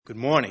Good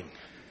morning.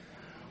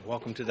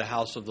 Welcome to the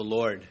house of the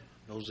Lord.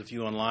 Those of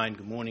you online,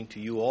 good morning to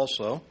you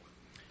also.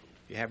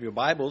 If you have your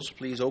Bibles,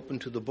 please open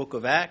to the book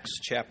of Acts,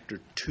 chapter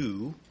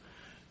 2.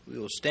 We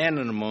will stand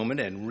in a moment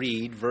and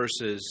read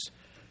verses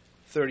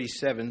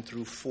 37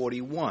 through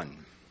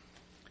 41.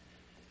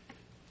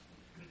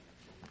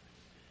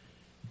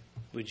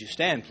 Would you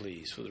stand,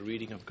 please, for the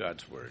reading of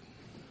God's Word?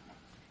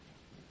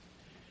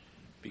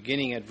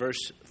 Beginning at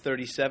verse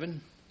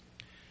 37.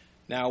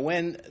 Now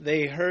when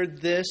they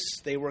heard this,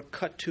 they were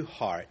cut to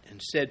heart and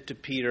said to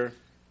Peter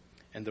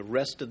and the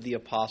rest of the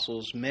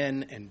apostles,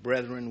 Men and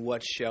brethren,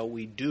 what shall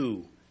we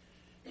do?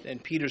 Then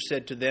Peter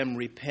said to them,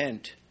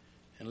 Repent,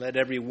 and let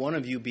every one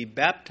of you be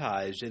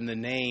baptized in the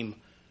name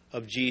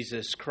of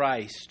Jesus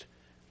Christ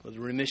for the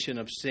remission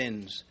of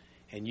sins,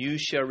 and you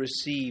shall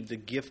receive the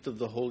gift of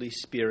the Holy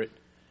Spirit.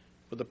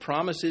 For the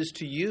promise is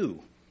to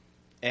you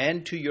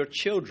and to your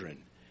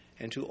children,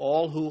 and to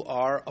all who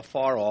are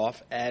afar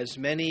off, as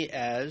many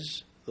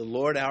as the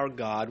Lord our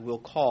God will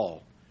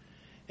call.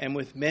 And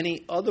with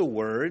many other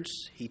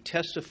words he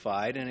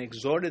testified and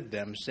exhorted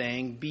them,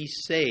 saying, Be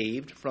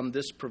saved from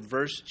this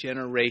perverse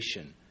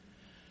generation.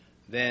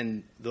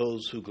 Then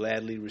those who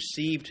gladly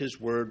received his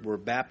word were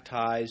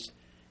baptized,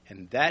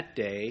 and that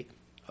day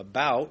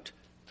about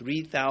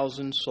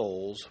 3,000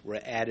 souls were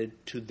added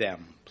to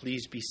them.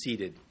 Please be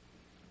seated.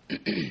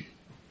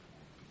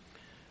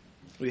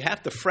 We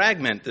have to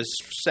fragment this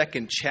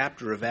second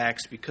chapter of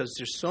Acts because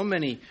there's so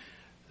many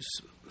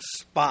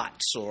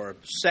spots or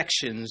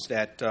sections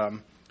that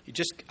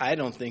I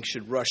don't think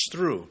should rush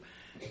through.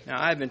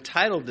 Now, I've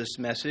entitled this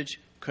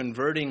message,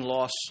 Converting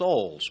Lost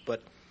Souls,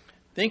 but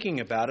thinking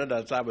about it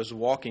as I was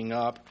walking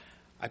up,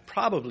 I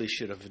probably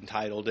should have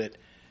entitled it,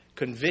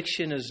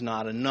 Conviction is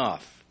Not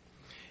Enough.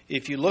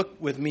 If you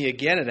look with me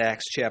again at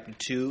Acts chapter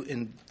 2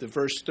 in the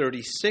verse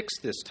 36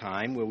 this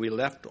time, where we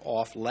left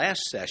off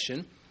last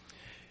session,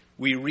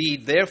 we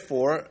read,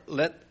 Therefore,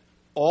 let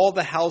all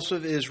the house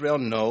of Israel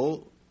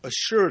know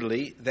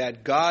assuredly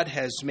that God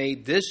has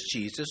made this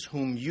Jesus,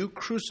 whom you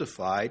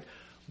crucified,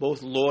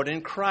 both Lord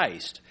and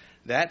Christ.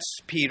 That's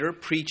Peter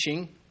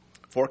preaching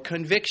for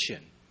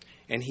conviction.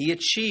 And he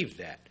achieved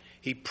that.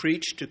 He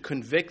preached to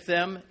convict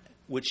them,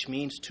 which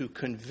means to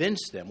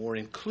convince them, or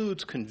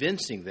includes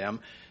convincing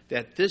them,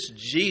 that this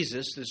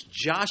Jesus, this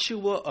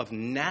Joshua of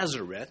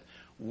Nazareth,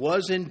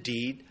 was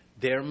indeed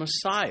their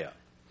Messiah.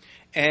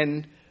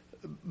 And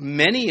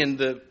many in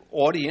the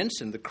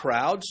audience and the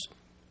crowds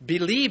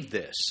believed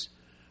this.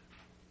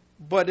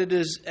 But it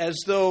is as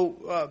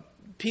though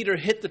Peter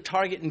hit the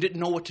target and didn't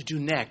know what to do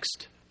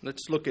next.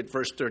 Let's look at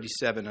verse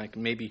 37. I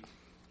can maybe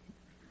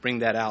bring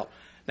that out.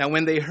 Now,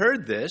 when they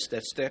heard this,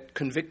 that's that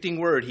convicting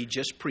word he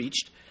just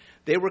preached,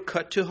 they were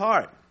cut to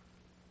heart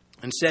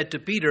and said to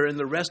Peter and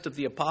the rest of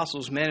the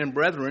apostles, Men and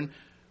brethren,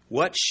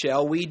 what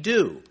shall we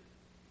do?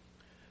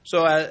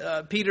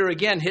 So Peter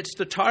again hits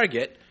the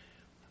target.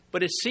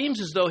 But it seems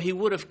as though he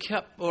would have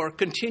kept or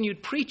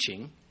continued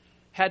preaching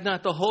had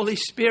not the Holy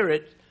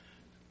Spirit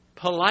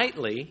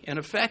politely and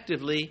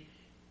effectively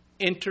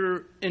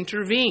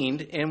intervened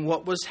in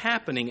what was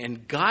happening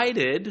and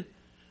guided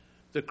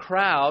the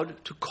crowd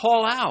to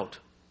call out,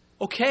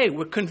 Okay,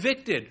 we're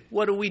convicted.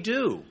 What do we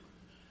do?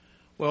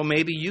 Well,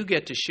 maybe you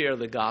get to share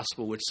the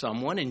gospel with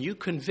someone and you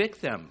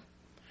convict them.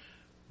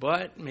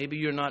 But maybe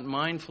you're not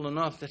mindful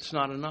enough. That's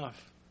not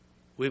enough.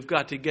 We've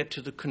got to get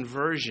to the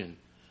conversion.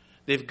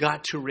 They've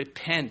got to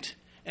repent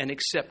and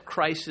accept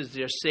Christ as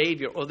their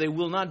Savior, or they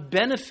will not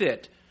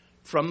benefit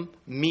from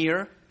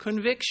mere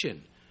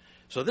conviction.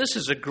 So this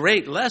is a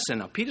great lesson.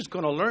 Now, Peter's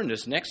going to learn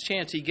this next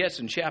chance he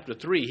gets in chapter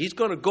 3. He's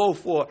going to go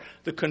for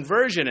the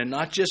conversion and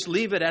not just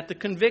leave it at the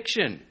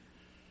conviction.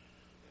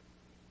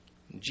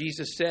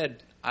 Jesus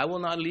said, I will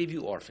not leave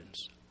you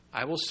orphans.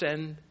 I will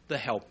send the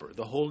Helper,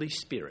 the Holy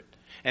Spirit.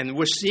 And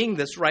we're seeing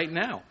this right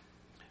now.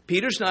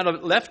 Peter's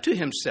not left to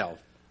himself.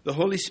 The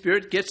Holy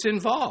Spirit gets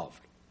involved.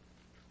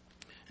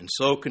 And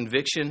so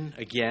conviction,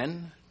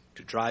 again,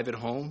 to drive it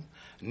home,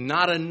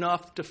 not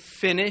enough to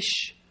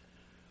finish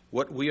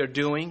what we are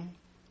doing.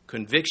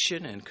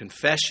 Conviction and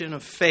confession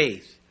of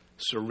faith,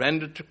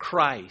 surrender to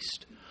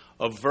Christ,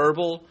 a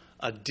verbal,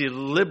 a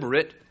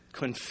deliberate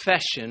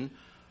confession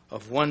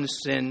of one's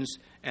sins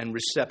and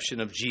reception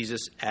of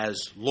Jesus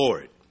as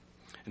Lord.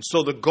 And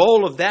so the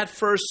goal of that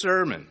first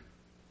sermon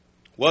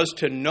was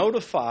to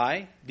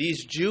notify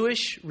these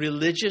Jewish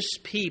religious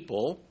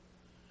people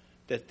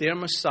that their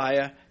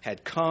Messiah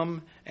had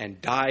come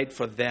and died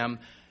for them,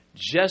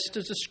 just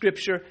as the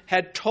Scripture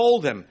had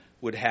told them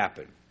would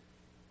happen.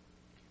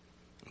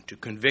 To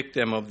convict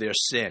them of their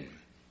sin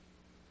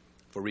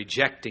for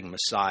rejecting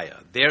Messiah,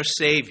 their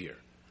Savior.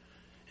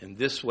 In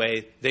this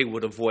way, they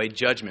would avoid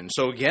judgment.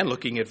 So again,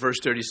 looking at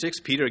verse 36,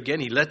 Peter again,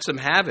 he lets them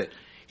have it.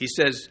 He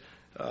says,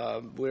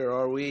 where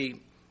are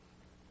we?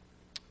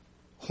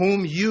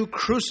 Whom you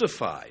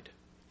crucified,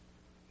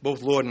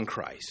 both Lord and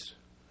Christ,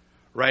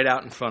 right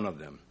out in front of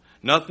them.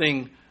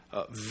 Nothing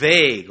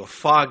vague or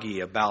foggy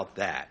about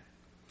that.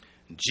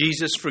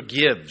 Jesus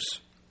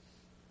forgives.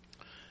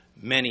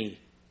 Many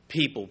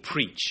people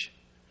preach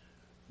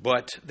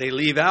But they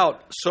leave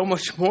out so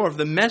much more of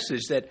the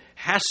message that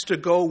has to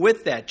go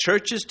with that.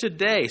 Churches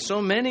today,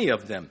 so many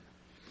of them,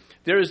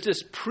 there is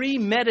this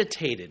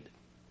premeditated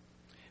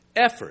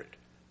effort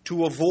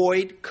to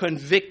avoid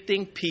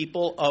convicting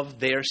people of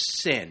their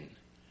sin.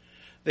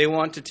 They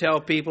want to tell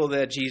people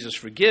that Jesus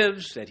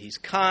forgives, that he's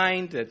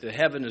kind, that the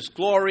heaven is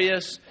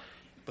glorious,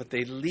 but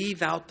they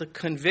leave out the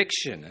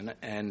conviction.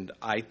 And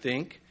I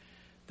think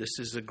this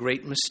is a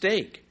great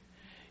mistake.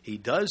 He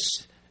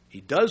does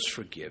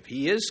forgive.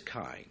 He is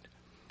kind.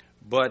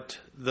 But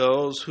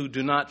those who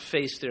do not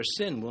face their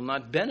sin will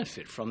not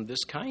benefit from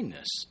this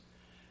kindness.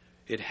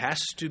 It has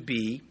to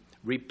be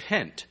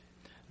repent.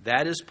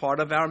 That is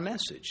part of our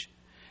message.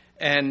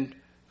 And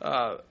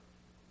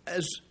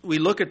as we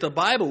look at the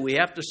Bible, we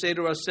have to say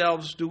to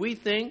ourselves, do we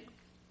think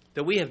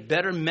that we have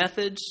better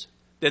methods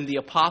than the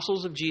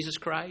apostles of Jesus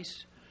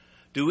Christ?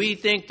 Do we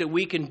think that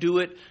we can do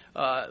it,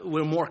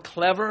 we're more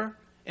clever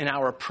in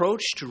our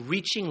approach to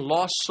reaching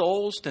lost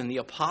souls than the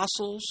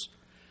apostles?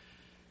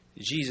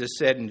 Jesus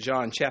said in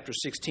John chapter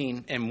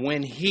 16, and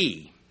when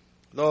he,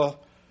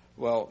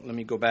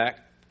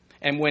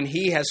 and when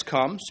he has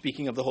come,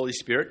 speaking of the Holy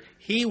Spirit,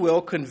 he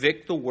will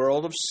convict the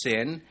world of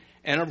sin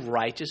and of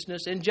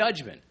righteousness and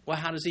judgment. Well,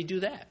 how does he do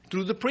that?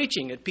 Through the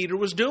preaching that Peter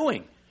was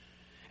doing.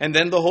 And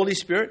then the Holy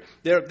Spirit,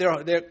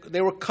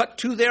 they were cut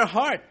to their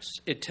hearts,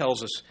 it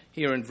tells us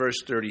here in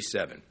verse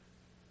 37.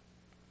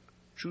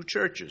 True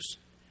churches,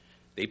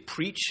 they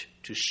preach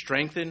to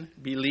strengthen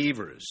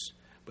believers,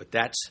 but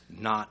that's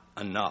not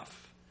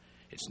enough.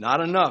 It's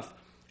not enough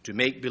to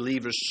make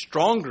believers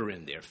stronger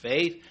in their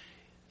faith.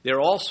 There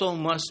also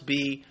must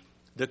be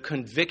the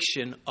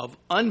conviction of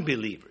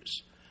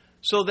unbelievers,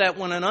 so that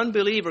when an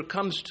unbeliever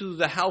comes to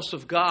the house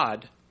of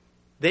God,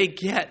 they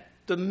get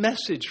the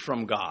message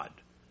from God,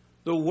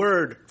 the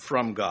word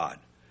from God,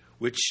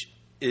 which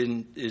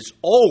is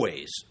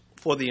always,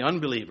 for the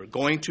unbeliever,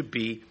 going to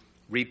be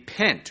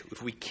repent.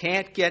 If we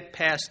can't get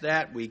past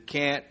that, we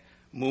can't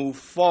move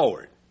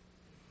forward.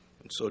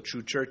 And so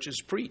true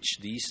churches preach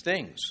these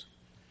things.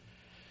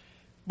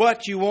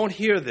 But you won't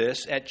hear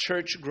this at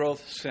church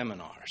growth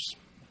seminars.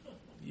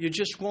 You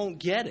just won't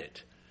get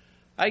it.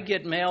 I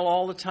get mail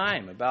all the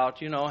time about,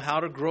 how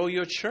to grow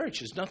your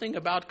church. It's nothing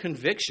about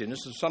conviction.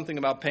 This is something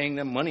about paying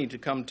them money to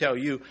come tell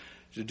you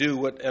to do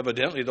what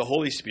evidently the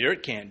Holy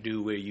Spirit can't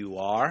do where you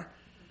are.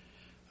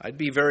 I'd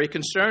be very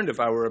concerned if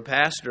I were a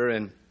pastor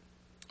and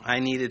I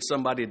needed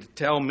somebody to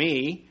tell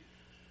me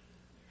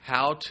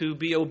how to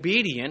be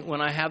obedient when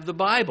I have the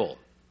Bible,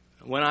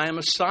 when I am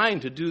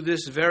assigned to do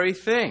this very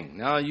thing.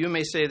 Now, you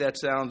may say that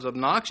sounds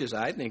obnoxious.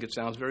 I think it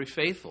sounds very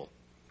faithful.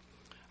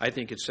 I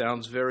think it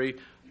sounds very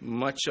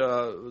much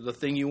the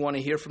thing you want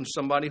to hear from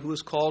somebody who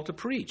is called to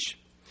preach.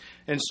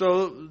 And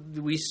so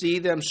we see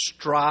them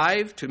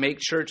strive to make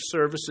church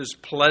services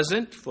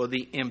pleasant for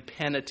the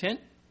impenitent,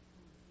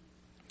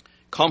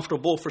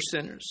 comfortable for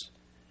sinners,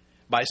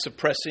 by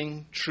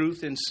suppressing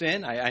truth and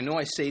sin. I know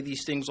I say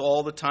these things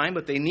all the time,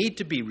 but they need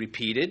to be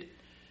repeated.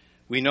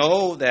 We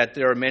know that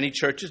there are many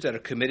churches that are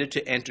committed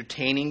to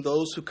entertaining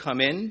those who come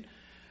in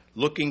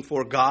looking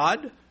for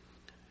God.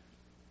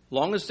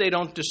 Long as they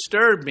don't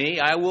disturb me,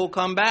 I will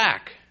come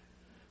back.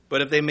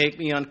 But if they make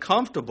me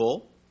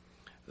uncomfortable,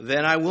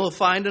 then I will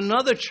find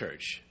another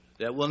church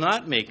that will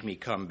not make me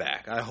come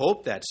back. I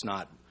hope that's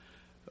not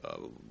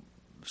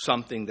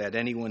something that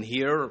anyone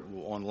here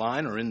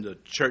online or in the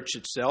church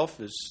itself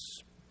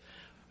is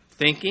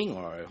thinking,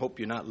 or I hope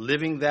you're not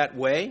living that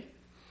way.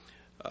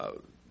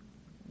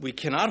 We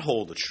cannot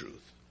hold the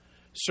truth.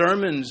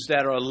 Sermons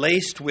that are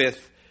laced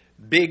with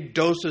big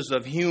doses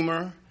of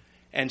humor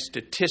and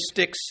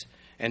statistics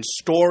and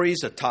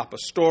stories atop a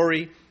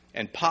story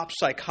and pop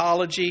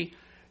psychology,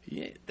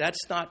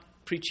 that's not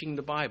preaching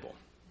the Bible.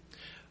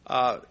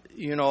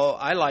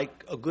 I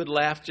like a good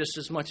laugh just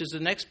as much as the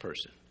next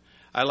person.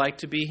 I like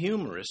to be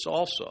humorous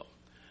also.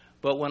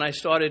 But when I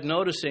started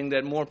noticing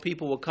that more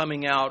people were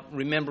coming out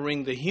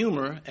remembering the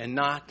humor and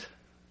not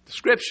the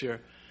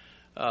scripture,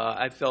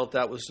 I felt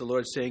that was the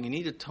Lord saying, you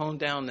need to tone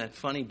down that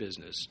funny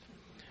business.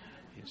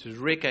 He says,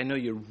 Rick, I know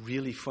you're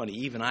really funny.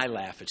 Even I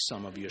laugh at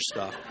some of your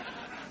stuff.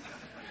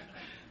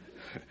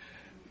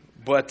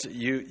 But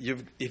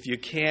if you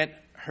can't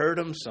hurt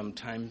them,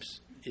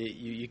 sometimes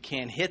you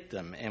can't hit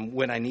them. And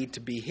when I need to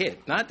be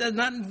hit, not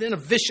in a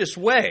vicious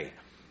way.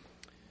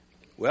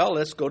 Well,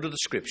 let's go to the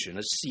scripture.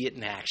 Let's see it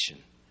in action.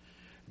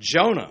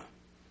 Jonah,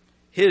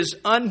 his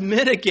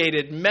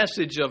unmitigated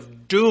message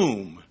of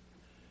doom,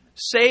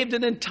 saved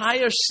an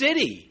entire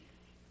city.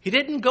 He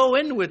didn't go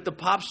in with the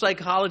pop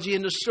psychology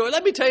in the story.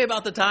 Let me tell you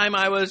about the time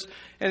I was,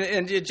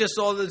 and just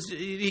all this.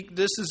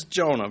 This is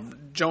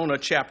Jonah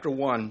chapter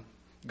 1.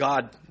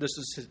 God, this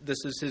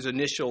is his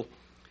initial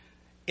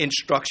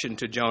instruction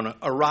to Jonah.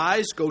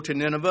 Arise, go to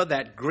Nineveh,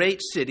 that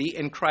great city,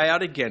 and cry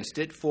out against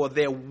it, for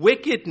their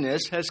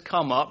wickedness has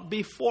come up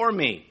before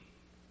me.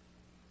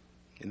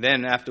 And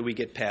then after we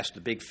get past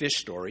the big fish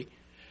story,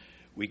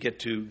 we get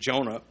to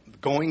Jonah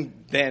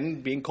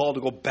being called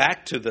to go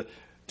back to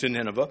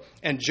Nineveh.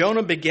 And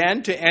Jonah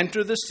began to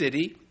enter the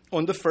city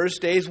on the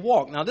first day's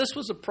walk. Now, this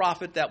was a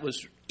prophet that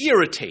was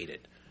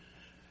irritated.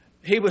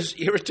 He was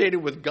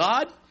irritated with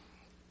God,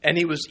 and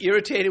he was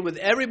irritated with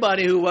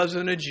everybody who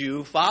wasn't a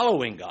Jew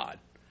following God.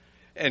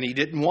 And he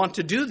didn't want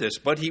to do this,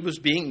 but he was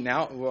being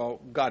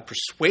God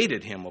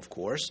persuaded him, of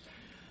course.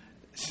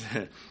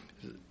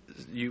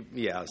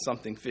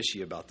 Something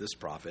fishy about this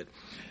prophet.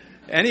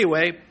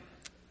 Anyway,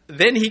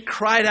 then he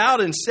cried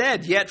out and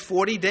said, "Yet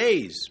 40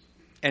 days,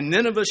 and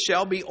Nineveh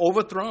shall be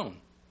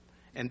overthrown."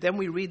 And then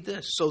we read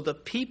this. So the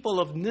people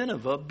of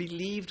Nineveh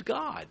believed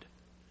God.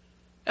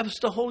 That was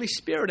the Holy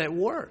Spirit at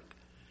work.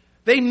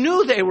 They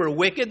knew they were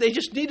wicked. They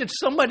just needed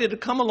somebody to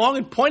come along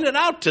and point it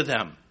out to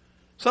them.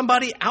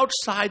 Somebody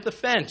outside the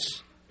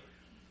fence.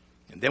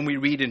 And then we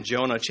read in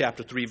Jonah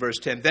chapter 3, verse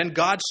 10, "Then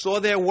God saw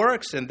their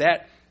works and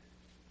that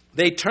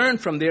they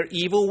turned from their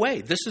evil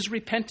way." This is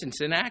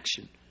repentance in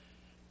action.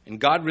 And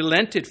God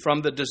relented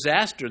from the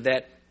disaster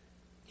that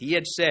he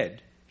had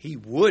said he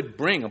would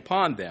bring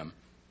upon them.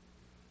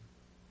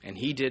 And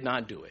he did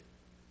not do it.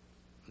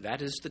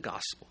 That is the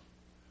gospel.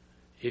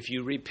 If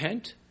you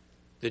repent,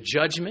 the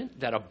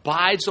judgment that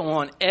abides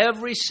on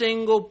every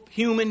single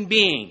human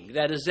being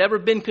that has ever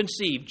been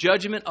conceived,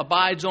 judgment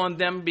abides on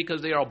them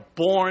because they are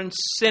born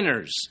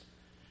sinners.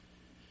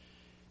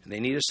 And they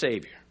need a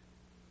Savior.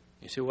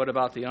 You say, what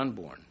about the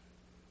unborn?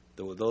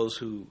 Those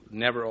who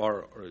never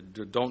are or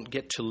don't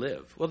get to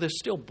live. Well, they're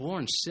still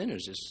born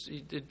sinners.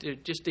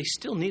 They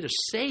still need a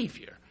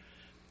Savior.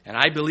 And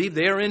I believe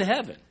they are in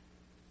heaven.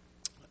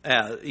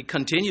 He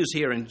continues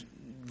here in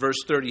verse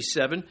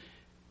 37,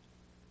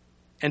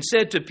 "And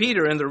said to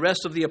Peter and the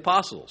rest of the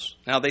apostles."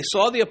 Now, they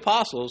saw the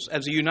apostles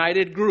as a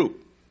united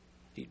group.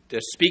 They're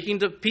speaking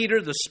to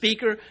Peter, the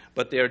speaker,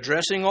 but they're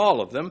addressing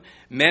all of them.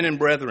 "Men and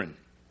brethren,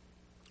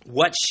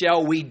 what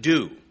shall we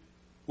do?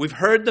 We've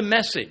heard the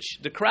message."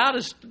 The crowd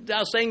is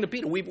now saying to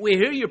Peter, we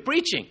hear you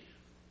preaching.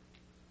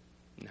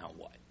 Now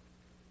what?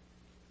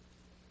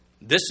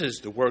 This is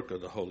the work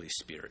of the Holy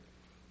Spirit.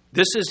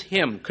 This is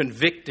him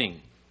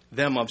convicting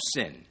them of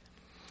sin.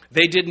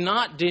 They did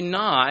not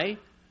deny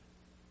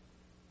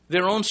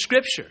their own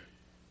scripture.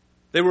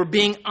 They were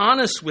being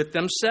honest with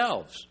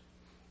themselves.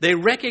 They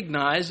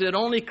recognized that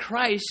only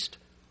Christ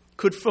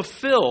could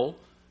fulfill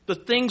the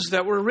things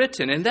that were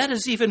written. And that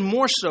is even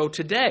more so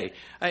today.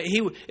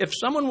 If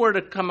someone were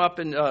to come up,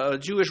 and a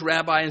Jewish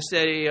rabbi, and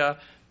say,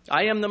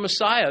 "I am the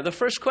Messiah," the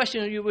first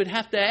question you would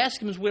have to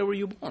ask him is, "Where were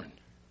you born?"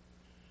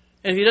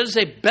 And if he doesn't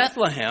say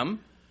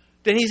Bethlehem,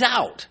 then he's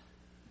out.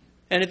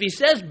 And if he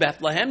says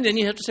Bethlehem, then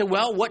you have to say,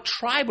 "Well, what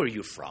tribe are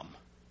you from?"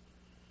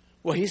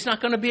 Well, he's not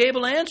going to be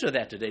able to answer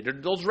that today.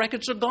 Those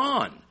records are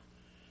gone.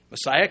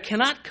 Messiah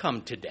cannot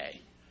come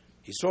today.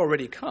 He's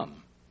already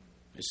come.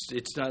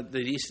 It's not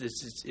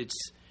that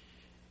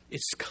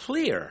it's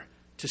clear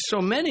to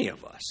so many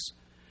of us.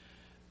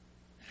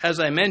 As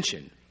I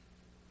mentioned,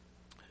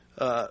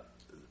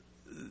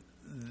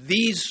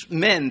 these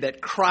men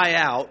that cry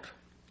out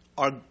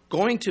are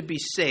going to be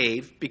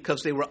saved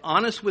because they were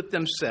honest with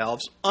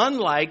themselves,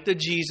 unlike the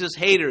Jesus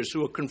haters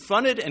who are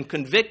confronted and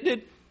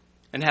convicted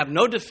and have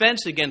no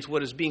defense against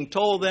what is being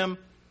told them,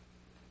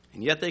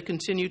 and yet they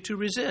continue to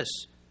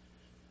resist.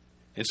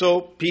 And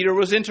so Peter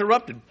was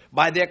interrupted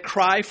by their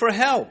cry for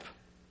help.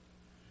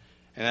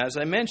 And as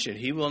I mentioned,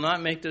 he will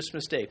not make this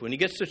mistake. When he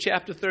gets to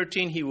chapter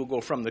 13, he will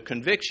go from the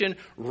conviction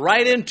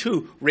right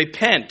into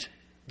repent.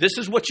 This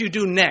is what you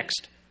do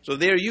next. So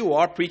there you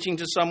are preaching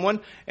to someone,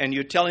 and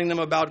you're telling them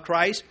about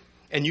Christ,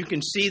 and you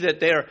can see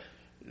that they're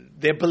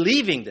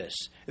believing this.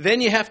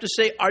 Then you have to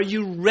say, are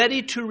you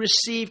ready to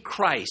receive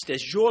Christ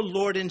as your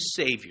Lord and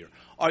Savior?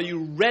 Are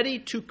you ready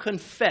to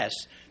confess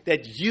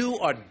that you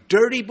are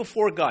dirty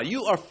before God?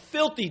 You are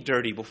filthy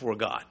dirty before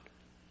God.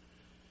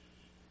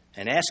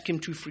 And ask him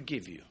to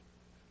forgive you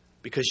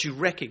because you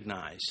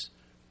recognize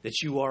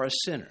that you are a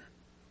sinner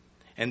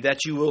and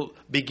that you will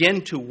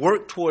begin to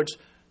work towards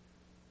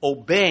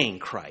obeying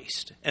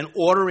Christ and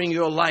ordering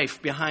your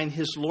life behind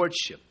his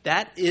lordship.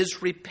 That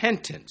is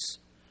repentance.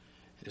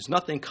 There's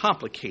nothing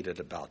complicated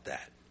about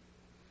that.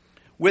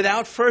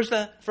 Without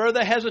further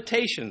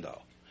hesitation,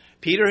 though,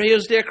 Peter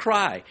hears their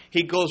cry.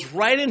 He goes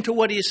right into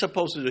what he is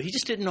supposed to do. He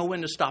just didn't know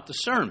when to stop the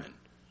sermon.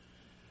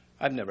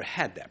 I've never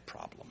had that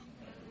problem.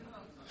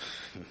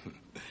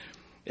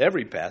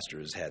 Every pastor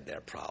has had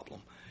that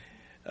problem.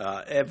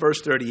 At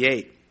verse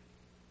 38,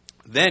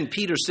 then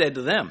Peter said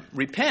to them,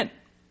 repent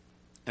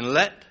and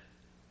let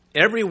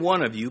every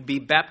one of you be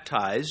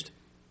baptized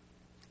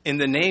in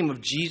the name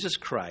of Jesus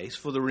Christ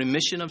for the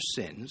remission of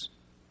sins,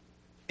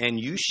 and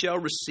you shall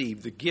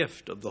receive the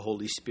gift of the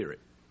Holy Spirit.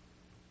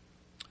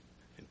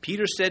 And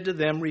Peter said to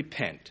them,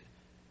 repent.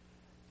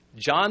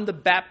 John the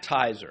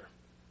Baptizer,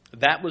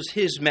 that was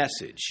his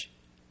message.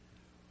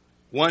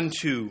 One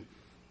to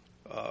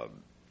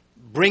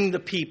bring the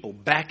people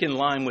back in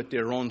line with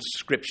their own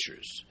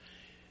scriptures.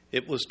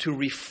 It was to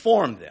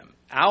reform them.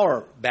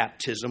 Our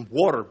baptism,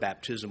 water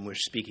baptism we're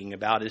speaking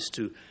about, it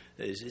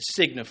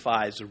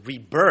signifies a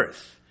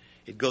rebirth.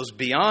 It goes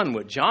beyond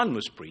what John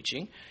was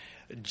preaching.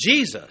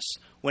 Jesus,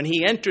 when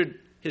he entered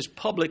his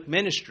public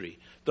ministry,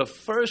 the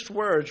first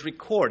words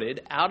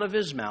recorded out of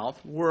his mouth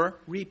were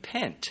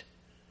repent.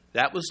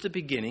 That was the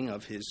beginning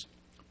of his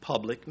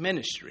public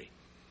ministry.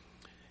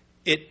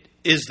 It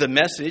is the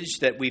message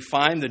that we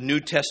find the New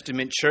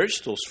Testament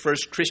church, those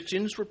first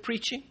Christians, were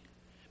preaching,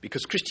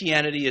 because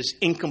Christianity is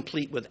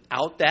incomplete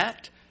without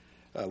that,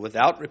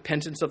 without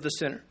repentance of the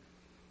sinner.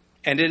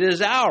 And it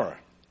is our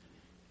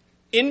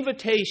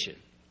invitation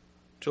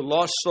to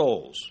lost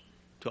souls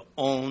to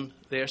own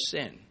their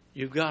sin.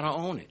 You've got to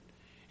own it.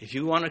 If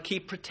you want to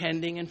keep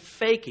pretending and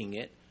faking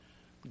it,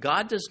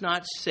 God does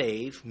not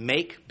save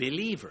make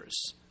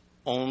believers,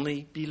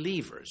 only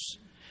believers.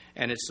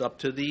 And it's up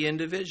to the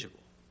individual.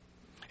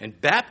 And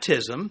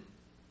baptism,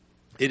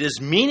 it is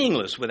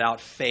meaningless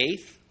without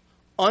faith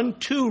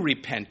unto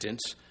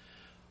repentance.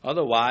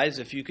 Otherwise,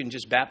 if you can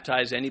just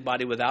baptize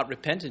anybody without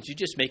repentance, you're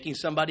just making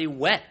somebody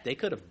wet. They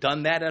could have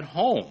done that at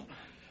home.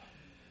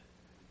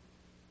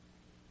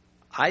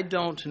 I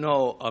don't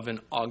know of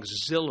an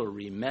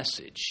auxiliary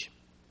message.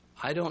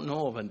 I don't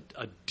know of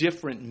a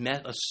different,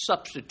 a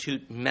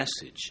substitute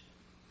message.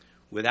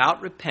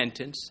 Without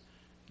repentance,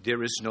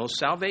 there is no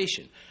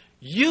salvation.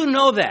 You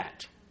know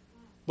that.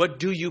 But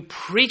do you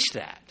preach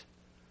that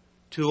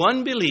to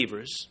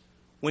unbelievers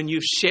when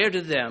you share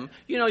to them?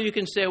 You know, you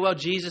can say, well,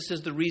 Jesus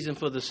is the reason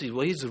for the season.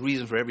 Well, he's the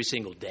reason for every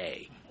single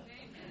day.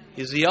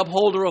 He's the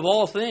upholder of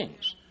all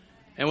things.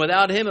 And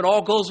without him, it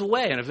all goes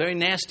away in a very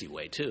nasty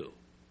way, too.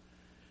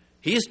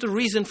 He is the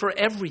reason for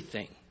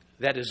everything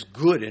that is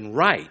good and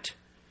right.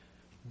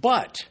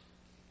 But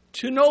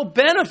to no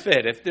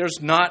benefit if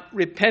there's not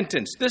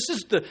repentance. This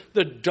is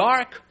the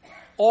dark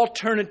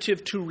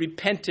alternative to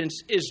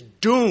repentance is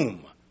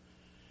doom.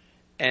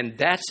 And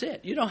that's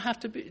it. You don't have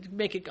to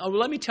make it.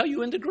 Let me tell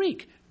you in the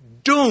Greek.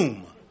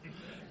 Doom.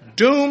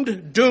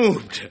 Doomed,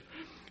 doomed.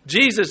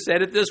 Jesus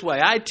said it this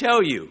way. I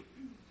tell you,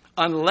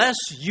 unless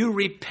you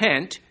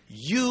repent,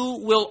 you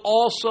will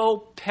also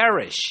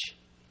perish.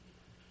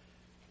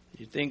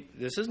 You think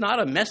this is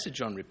not a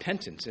message on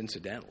repentance,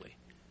 incidentally.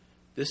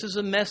 This is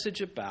a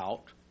message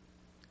about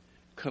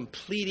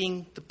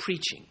completing the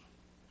preaching,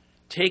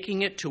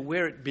 taking it to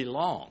where it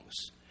belongs,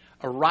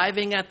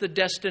 arriving at the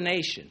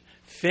destination,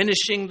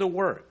 finishing the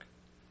work.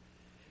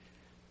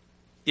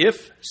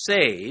 If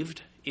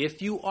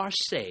you are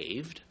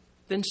saved,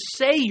 then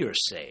say you're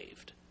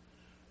saved.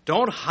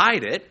 Don't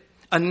hide it.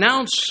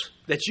 Announce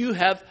that you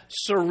have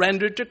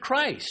surrendered to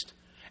Christ.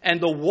 And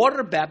the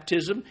water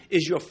baptism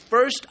is your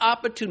first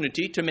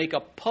opportunity to make a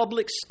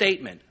public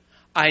statement.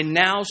 I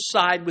now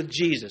side with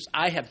Jesus.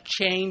 I have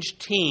changed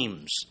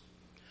teams.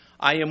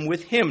 I am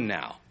with him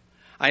now.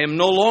 I am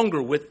no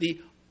longer with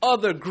the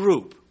other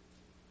group,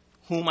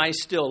 whom I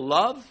still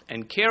love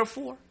and care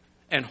for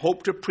and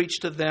hope to preach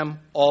to them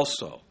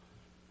also.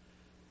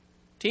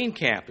 Teen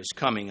Camp is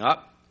coming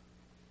up,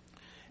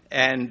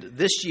 and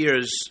this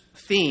year's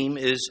theme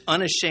is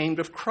Unashamed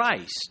of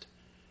Christ.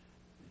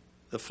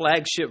 The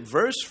flagship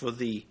verse for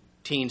the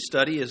teen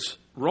study is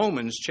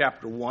Romans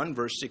chapter 1,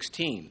 verse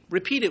 16.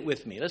 Repeat it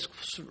with me. Let's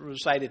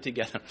recite it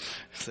together.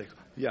 It's like,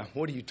 yeah,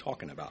 what are you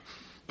talking about?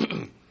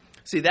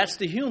 See, that's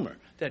the humor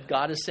that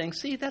God is saying.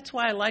 See, that's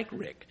why I like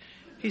Rick.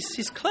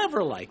 He's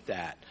clever like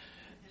that.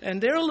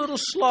 And they're a little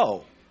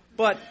slow,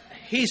 but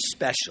he's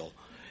special.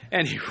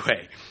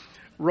 Anyway,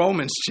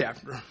 Romans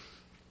chapter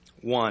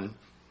 1,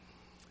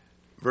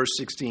 verse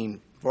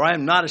 16. For I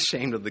am not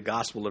ashamed of the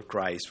gospel of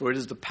Christ, for it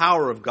is the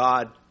power of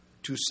God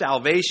to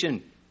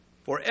salvation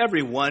for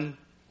everyone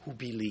who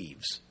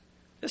believes.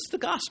 This is the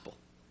gospel.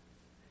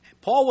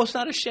 Paul was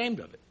not ashamed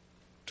of it.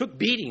 Took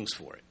beatings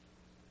for it.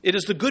 It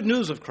is the good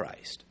news of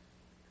Christ.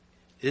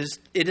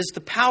 It is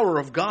the power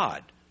of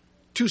God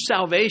to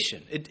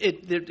salvation.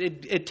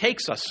 It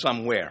takes us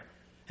somewhere,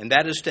 and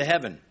that is to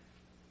heaven.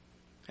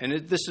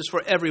 And this is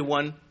for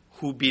everyone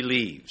who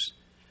believes.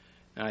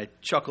 And I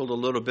chuckled a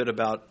little bit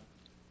about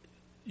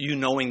you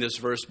knowing this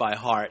verse by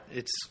heart.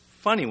 It's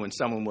funny when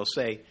someone will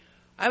say,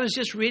 I was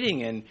just reading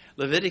in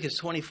Leviticus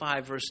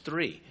 25, verse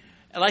 3.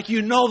 Like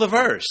you know the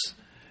verse.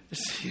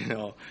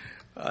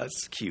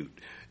 It's cute.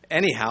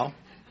 Anyhow,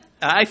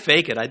 I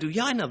fake it. I do,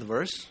 I know the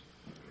verse.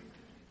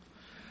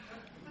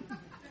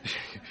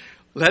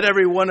 Let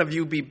every one of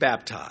you be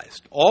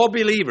baptized. All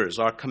believers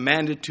are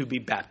commanded to be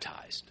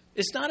baptized.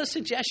 It's not a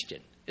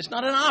suggestion. It's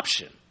not an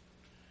option.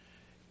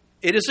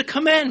 It is a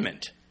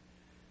commandment.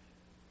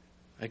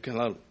 I get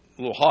a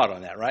little hard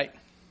on that, right?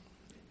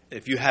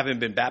 If you haven't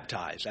been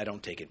baptized, I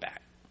don't take it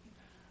back.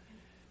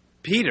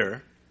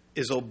 Peter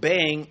is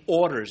obeying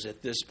orders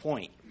at this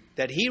point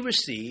that he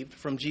received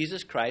from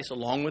Jesus Christ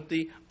along with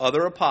the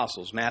other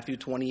apostles. Matthew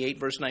 28,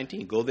 verse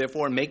 19. Go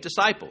therefore and make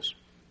disciples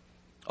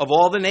of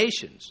all the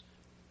nations,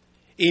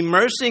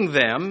 immersing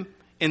them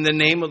in the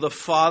name of the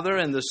Father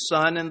and the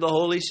Son and the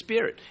Holy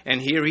Spirit.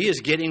 And here he is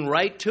getting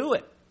right to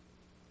it.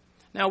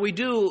 Now, we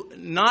do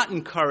not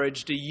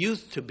encourage the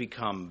youth to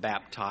become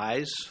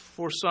baptized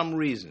for some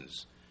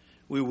reasons.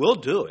 We will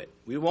do it.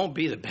 We won't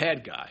be the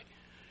bad guy.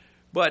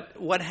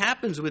 But what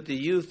happens with the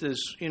youth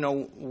is,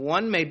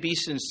 one may be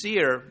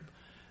sincere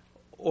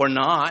or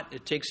not.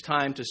 It takes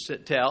time to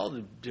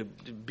to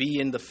be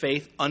in the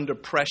faith under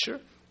pressure.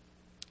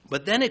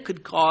 But then it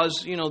could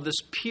cause, this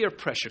peer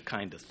pressure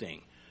kind of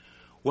thing.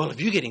 Well, if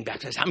you're getting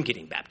baptized, I'm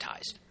getting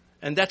baptized.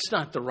 And that's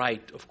not the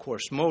right, of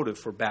course, motive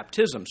for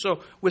baptism.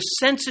 So we're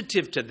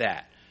sensitive to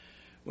that.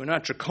 We're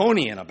not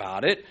draconian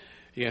about it.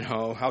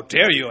 How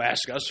dare you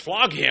ask us,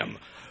 flog him.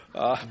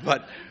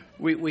 But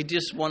we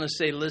just want to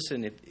say,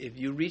 listen, if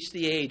you reach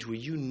the age where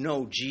you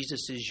know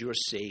Jesus is your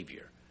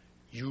Savior,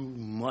 you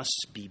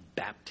must be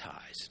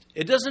baptized.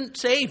 It doesn't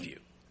save you.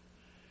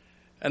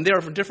 And there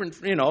are different,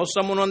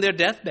 someone on their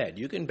deathbed,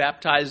 you can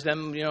baptize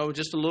them,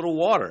 just a little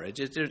water.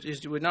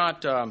 We're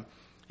not,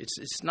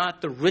 it's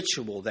not the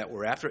ritual that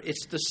we're after.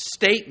 It's the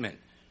statement.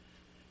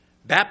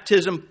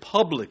 Baptism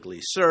publicly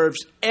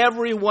serves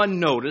everyone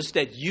notice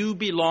that you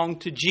belong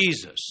to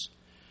Jesus.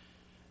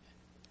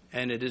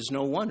 And it is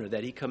no wonder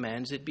that he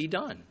commands it be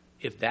done,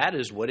 if that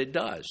is what it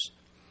does.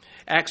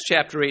 Acts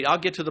chapter 8, I'll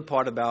get to the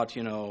part about,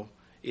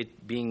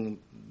 it being,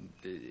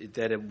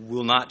 that it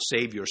will not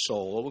save your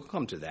soul. We'll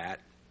come to that.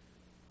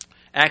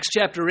 Acts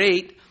chapter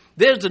 8,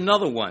 there's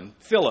another one,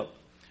 Philip.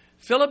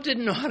 Philip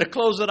didn't know how to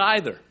close it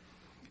either.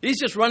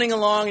 He's just running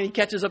along and he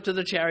catches up to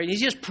the chariot.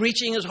 He's just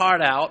preaching his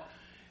heart out.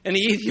 And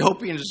the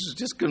Ethiopian is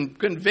just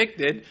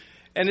convicted.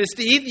 And it's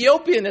the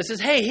Ethiopian that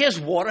says, hey, here's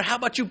water. How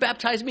about you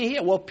baptize me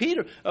here? Well,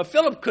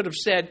 Philip could have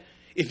said,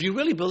 if you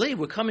really believe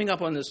we're coming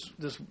up on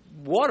this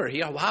water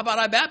here, well, how about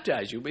I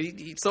baptize you? But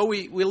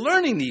we're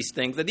learning these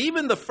things, that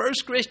even the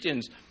first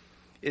Christians,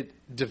 it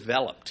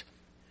developed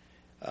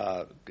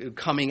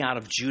coming out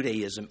of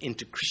Judaism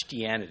into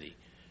Christianity.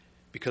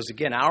 Because,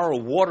 again, our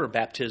water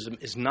baptism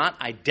is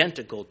not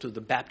identical to the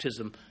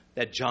baptism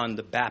that John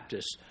the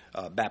Baptist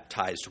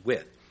baptized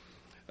with.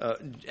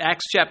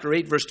 Acts chapter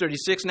 8, verse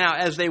 36, now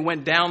as they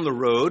went down the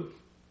road,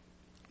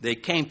 they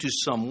came to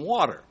some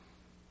water.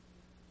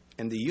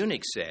 And the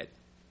eunuch said,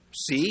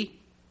 see,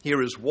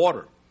 here is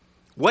water.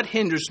 What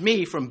hinders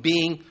me from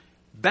being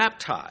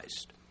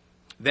baptized?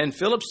 Then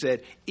Philip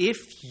said, if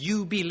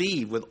you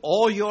believe with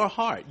all your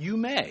heart, you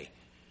may.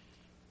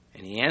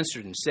 And he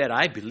answered and said,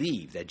 I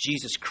believe that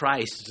Jesus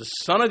Christ is the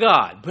Son of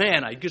God.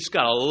 Man, I just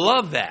got to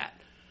love that.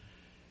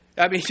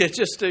 I mean, it's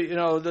just,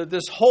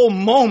 this whole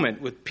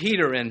moment with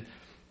Peter and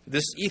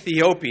this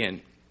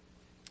Ethiopian,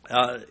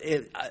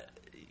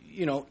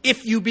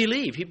 if you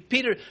believe.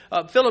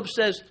 Philip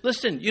says,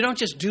 listen, you don't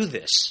just do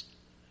this.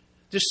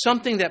 There's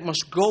something that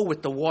must go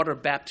with the water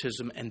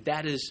baptism, and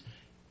that is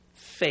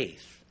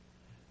faith,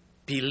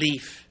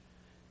 belief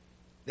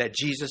that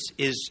Jesus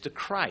is the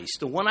Christ,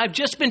 the one I've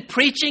just been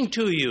preaching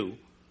to you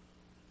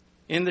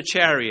in the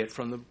chariot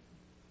from the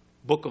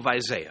book of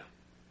Isaiah.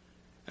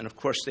 And of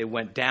course, they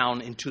went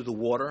down into the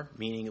water,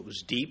 meaning it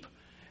was deep,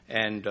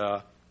 and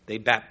he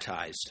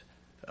baptized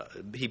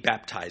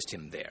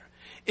him there.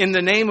 In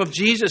the name of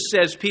Jesus,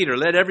 says Peter,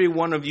 let every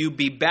one of you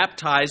be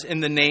baptized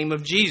in the name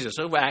of Jesus.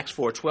 So Acts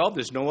 4:12,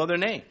 there's no other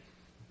name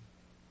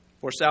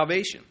for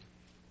salvation.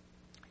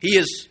 He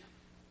is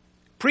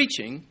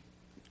preaching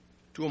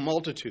to a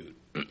multitude,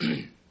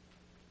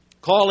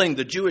 calling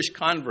the Jewish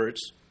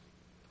converts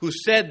who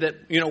said that,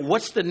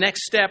 what's the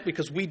next step?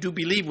 Because we do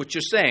believe what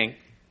you're saying.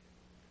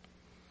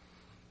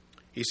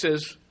 He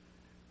says,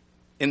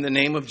 in the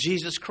name of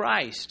Jesus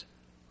Christ,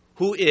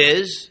 who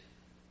is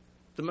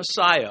the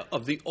Messiah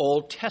of the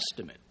Old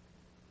Testament.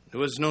 There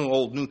was no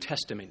Old New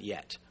Testament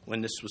yet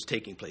when this was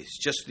taking place,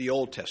 just the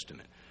Old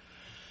Testament.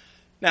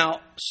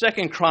 Now,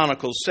 2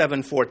 Chronicles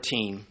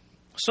 7:14,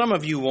 some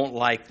of you won't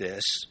like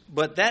this,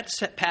 but that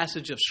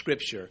passage of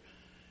Scripture,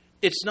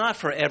 it's not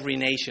for every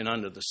nation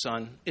under the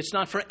sun. It's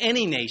not for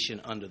any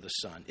nation under the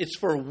sun. It's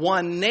for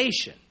one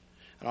nation.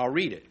 And I'll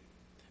read it,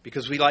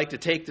 because we like to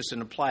take this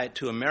and apply it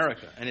to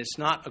America, and it's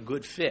not a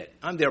good fit.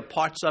 There are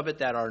parts of it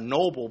that are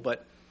noble,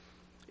 but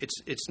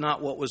it's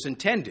not what was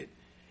intended.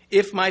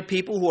 If my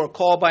people who are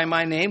called by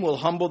my name will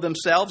humble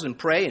themselves and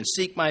pray and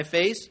seek my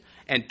face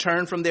and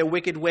turn from their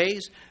wicked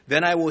ways,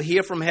 then I will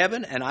hear from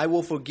heaven and I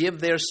will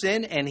forgive their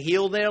sin and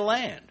heal their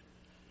land.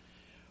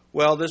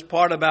 Well, this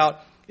part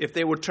about if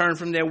they would turn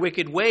from their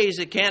wicked ways,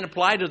 it can't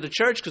apply to the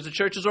church because the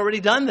church has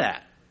already done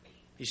that.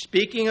 He's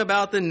speaking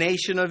about the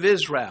nation of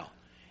Israel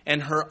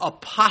and her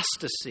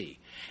apostasy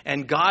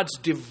and God's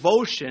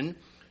devotion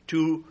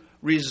to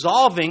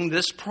resolving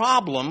this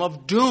problem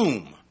of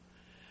doom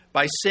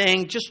by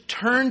saying, just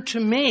turn to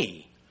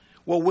me.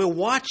 Well, we're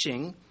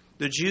watching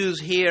the Jews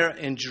here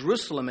in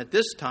Jerusalem at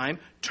this time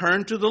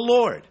turn to the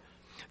Lord.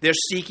 They're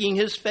seeking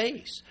his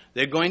face.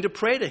 They're going to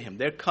pray to him.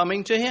 They're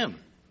coming to him.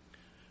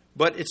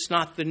 But it's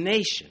not the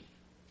nation.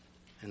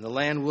 And the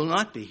land will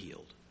not be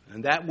healed.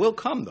 And that will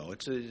come, though.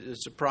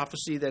 It's a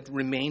prophecy that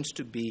remains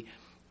to be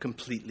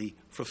completely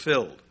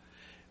fulfilled.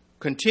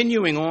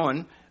 Continuing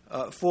on,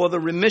 for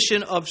the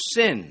remission of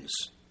sins.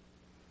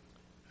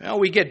 Well,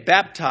 we get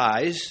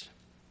baptized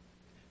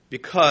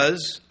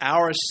because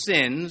our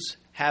sins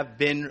have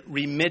been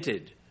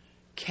remitted,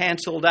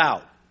 canceled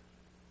out,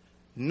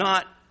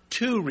 not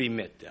to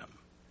remit them.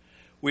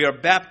 We are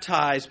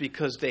baptized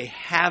because they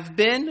have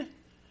been,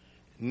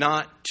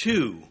 not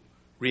to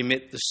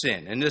remit the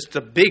sin. And it's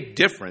the big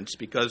difference,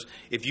 because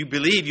if you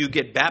believe you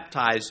get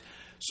baptized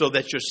so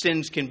that your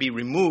sins can be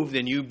removed,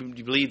 and you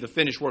believe the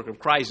finished work of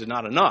Christ is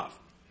not enough,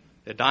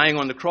 that dying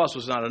on the cross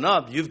was not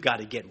enough, you've got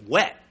to get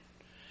wet.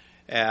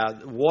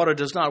 Water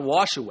does not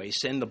wash away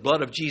sin. The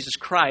blood of Jesus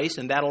Christ,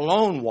 and that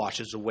alone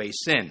washes away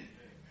sin.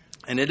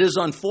 And it is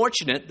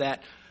unfortunate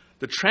that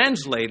the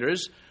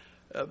translators,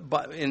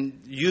 in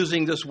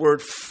using this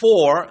word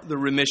for the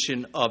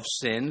remission of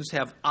sins,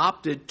 have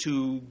opted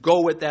to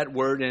go with that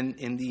word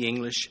in the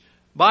English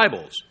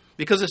Bibles,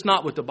 because it's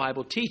not what the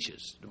Bible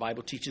teaches. The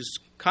Bible teaches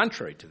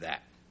contrary to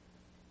that.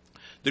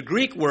 The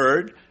Greek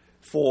word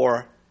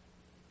for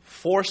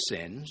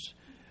sins,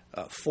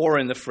 for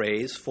in the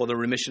phrase, for the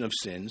remission of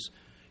sins,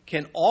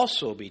 can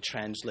also be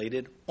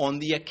translated on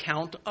the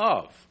account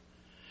of.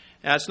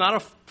 Now, it's not a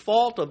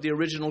fault of the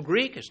original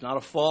Greek. It's not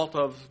a fault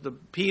of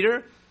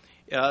Peter.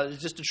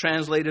 It's just the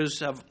translators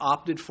have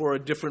opted for a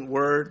different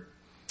word.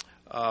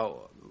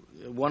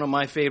 One of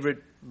my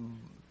favorite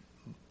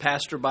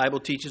pastor Bible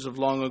teachers of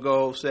long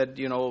ago said,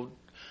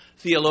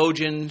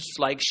 theologians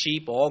like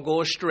sheep all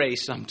go astray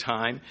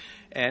sometime.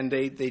 And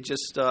they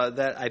just,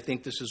 I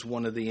think this is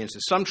one of the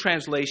instances. Some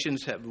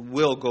translations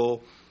will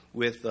go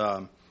with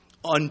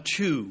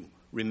unto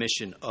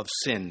remission of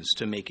sins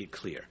to make it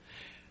clear.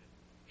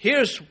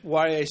 Here's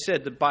why I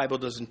said the Bible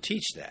doesn't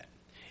teach that.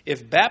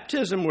 If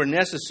baptism were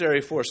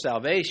necessary for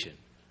salvation,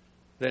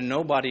 then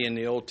nobody in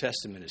the Old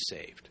Testament is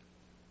saved.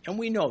 And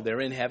we know they're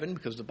in heaven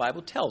because the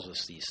Bible tells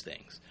us these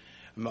things.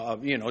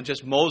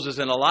 Just Moses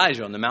and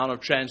Elijah on the Mount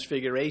of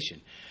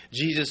Transfiguration.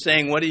 Jesus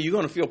saying, what are you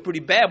going to feel pretty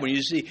bad when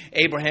you see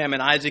Abraham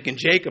and Isaac and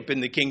Jacob in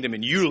the kingdom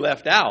and you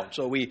left out?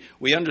 So we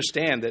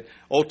understand that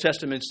Old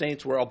Testament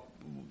saints were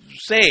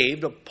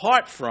saved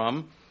apart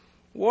from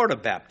water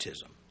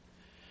baptism.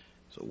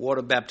 So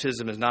water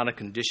baptism is not a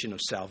condition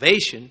of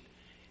salvation.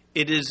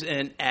 It is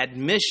an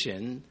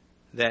admission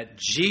that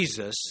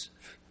Jesus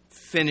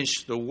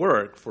finished the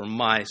work for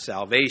my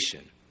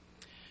salvation.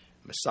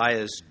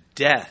 Messiah's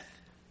death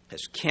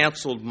has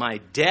canceled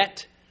my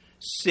debt.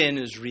 Sin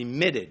is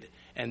remitted.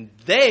 And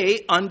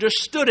they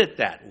understood it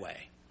that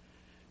way.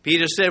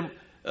 Peter said,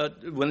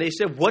 when they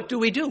said, what do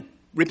we do?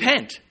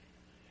 Repent.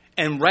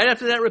 And right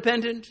after that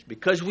repentance,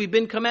 because we've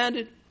been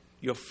commanded,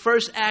 your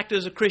first act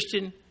as a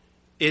Christian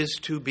is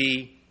to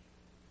be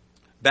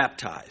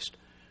baptized.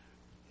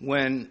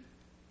 And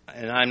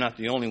I'm not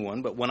the only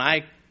one, but when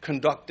I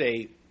conduct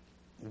a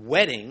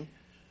wedding,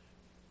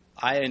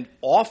 I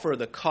offer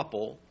the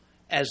couple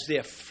as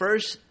their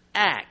first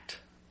act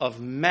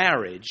of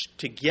marriage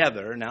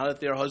together, now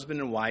that they're husband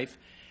and wife,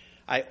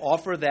 I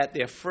offer that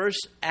their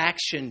first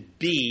action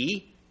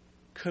be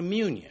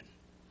communion.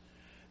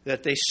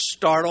 That they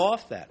start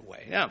off that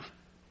way. Now,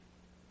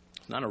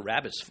 it's not a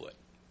rabbit's foot.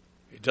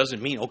 It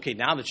doesn't mean, okay,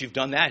 now that you've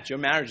done that, your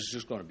marriage is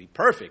just going to be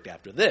perfect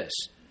after this.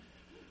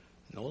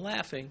 No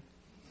laughing.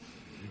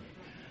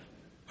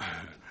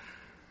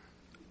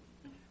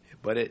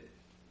 But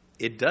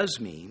it does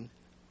mean,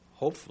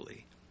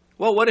 hopefully,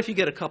 well, what if you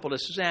get a couple that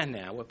says,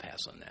 nah, we'll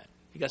pass on that.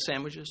 You got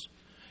sandwiches?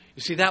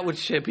 You see, that would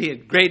be a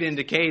great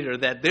indicator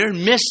that they're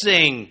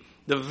missing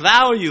the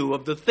value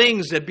of the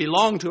things that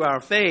belong to our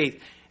faith,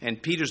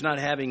 and Peter's not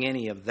having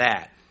any of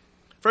that.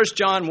 1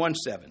 John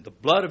 1:7, the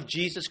blood of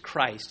Jesus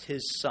Christ,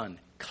 his Son,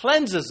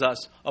 cleanses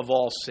us of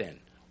all sin.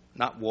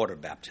 Not water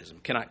baptism,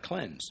 cannot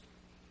cleanse.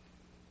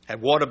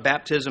 Had water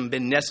baptism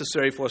been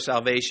necessary for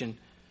salvation,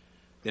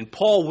 then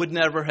Paul would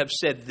never have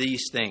said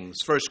these things.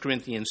 1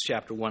 Corinthians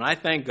chapter 1, I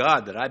thank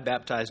God that I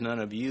baptized none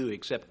of you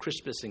except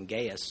Crispus and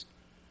Gaius.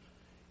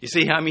 You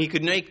see, he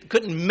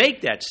couldn't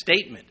make that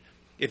statement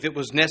if it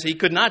was necessary. He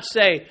could not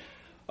say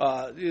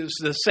it's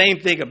the same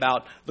thing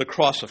about the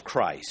cross of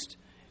Christ.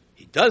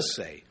 He does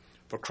say,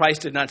 for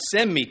Christ did not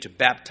send me to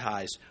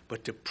baptize,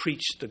 but to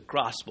preach the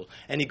gospel.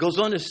 And he goes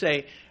on to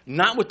say,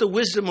 not with the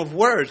wisdom of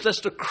words,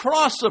 lest the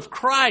cross of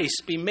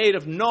Christ be made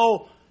of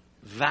no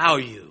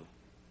value.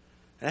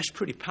 That's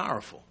pretty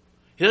powerful.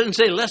 He doesn't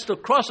say, lest the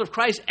cross of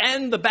Christ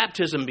and the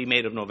baptism be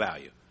made of no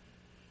value.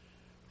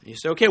 And you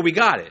say, okay, we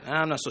got it.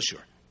 I'm not so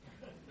sure.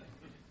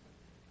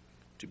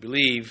 To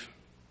believe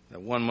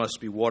that one must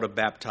be water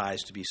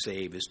baptized to be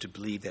saved is to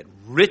believe that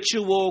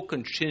ritual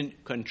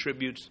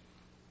contributes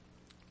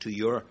to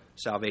your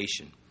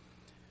salvation.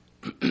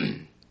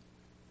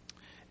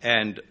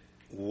 And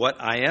what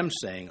I am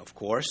saying, of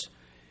course,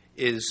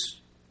 is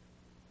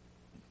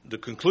the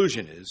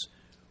conclusion is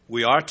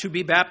we are to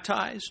be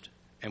baptized,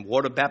 and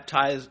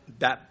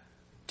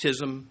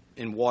baptism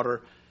in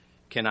water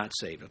cannot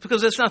save us.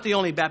 Because it's not the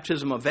only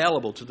baptism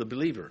available to the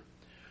believer.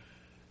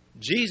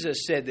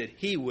 Jesus said that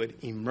he would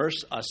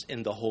immerse us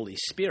in the Holy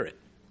Spirit.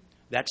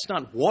 That's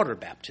not water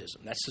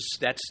baptism. That's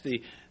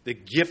the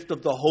gift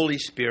of the Holy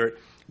Spirit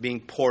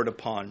being poured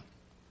upon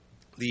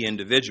the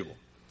individual.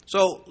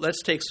 So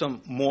let's take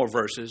some more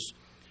verses,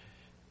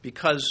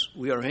 because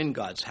we are in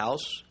God's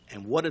house,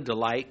 and what a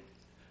delight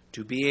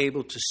to be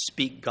able to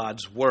speak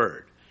God's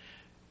word.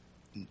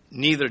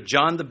 Neither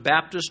John the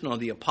Baptist nor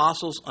the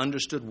apostles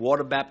understood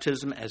water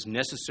baptism as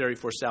necessary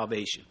for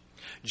salvation.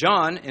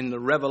 John, in the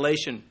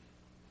Revelation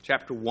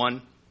chapter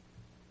 1,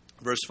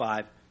 verse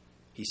 5,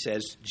 he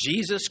says,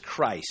 Jesus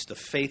Christ, the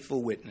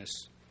faithful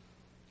witness,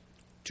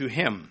 to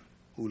him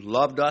who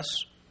loved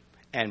us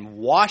and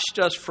washed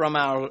us from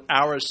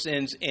our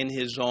sins in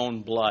his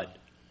own blood.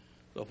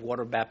 So if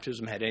water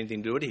baptism had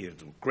anything to do with it,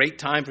 it's a great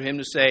time for him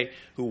to say,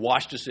 who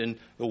washed us in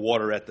the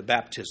water at the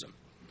baptism.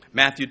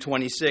 Matthew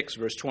 26,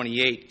 verse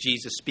 28,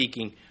 Jesus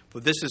speaking,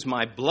 for this is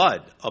my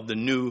blood of the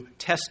New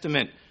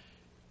Testament,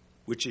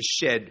 which is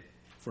shed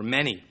for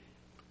many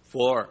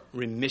for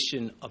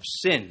remission of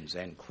sins,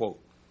 end quote.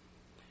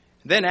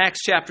 Then Acts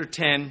chapter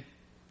 10,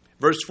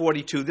 verse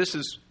 42, this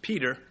is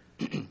Peter.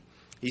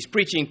 He's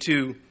preaching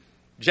to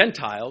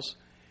Gentiles,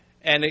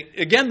 and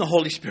again the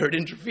Holy Spirit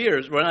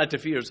interferes, well not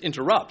interferes,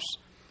 interrupts,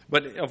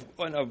 but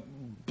in a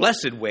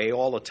blessed way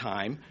all the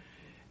time.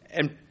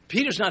 And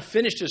Peter's not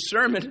finished his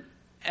sermon,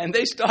 and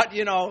they start,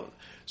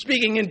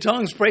 speaking in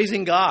tongues,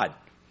 praising God.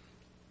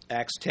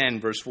 Acts 10,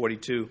 verse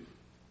 42.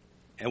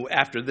 And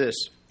after this,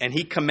 and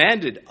he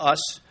commanded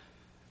us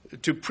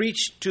to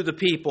preach to the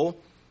people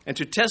and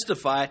to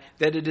testify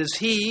that it is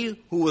he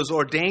who was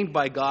ordained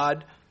by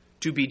God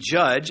to be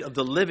judge of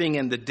the living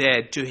and the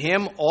dead. To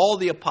him all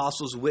the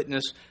apostles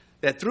witness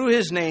that through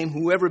his name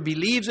whoever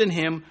believes in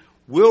him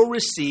will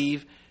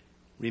receive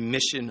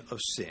remission of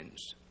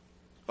sins.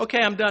 Okay,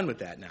 I'm done with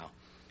that now.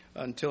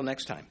 Until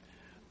next time.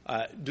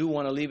 I do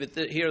want to leave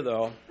it here,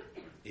 though.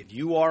 If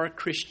you are a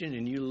Christian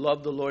and you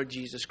love the Lord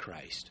Jesus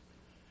Christ,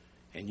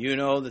 and you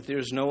know that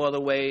there's no other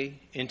way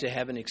into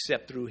heaven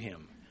except through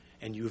him,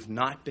 and you've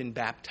not been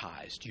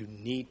baptized, you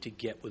need to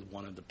get with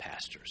one of the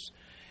pastors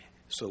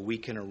so we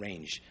can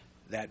arrange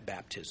that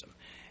baptism.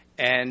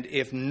 And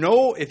if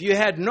you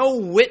had no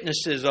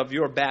witnesses of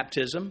your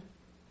baptism,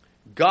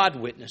 God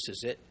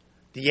witnesses it,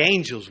 the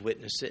angels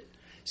witness it,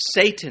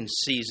 Satan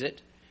sees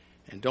it,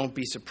 and don't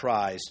be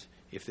surprised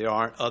if there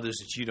aren't others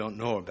that you don't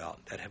know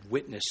about that have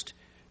witnessed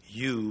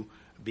you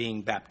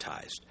being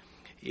baptized.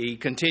 He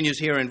continues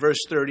here in verse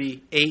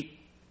 38,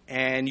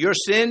 and you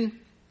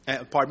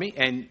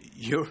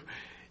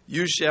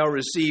shall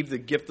receive the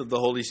gift of the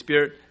Holy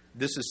Spirit.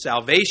 This is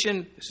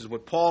salvation. This is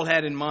what Paul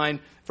had in mind.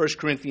 1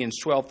 Corinthians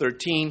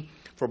 12:13,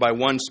 for by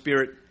one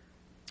Spirit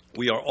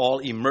we are all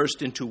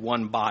immersed into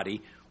one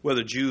body,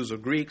 whether Jews or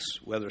Greeks,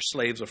 whether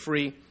slaves or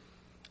free,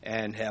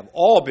 and have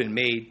all been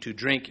made to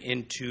drink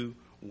into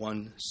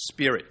one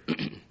Spirit.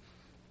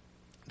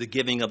 The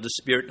giving of the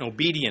Spirit in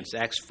obedience,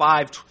 Acts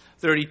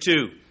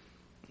 5:32.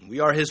 We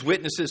are his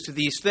witnesses to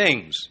these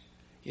things.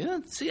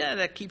 See how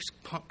that keeps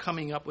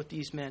coming up with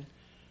these men?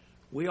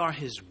 We are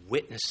his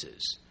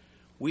witnesses.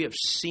 We have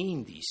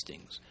seen these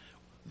things.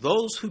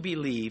 Those who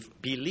believe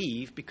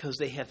because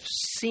they have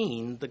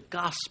seen the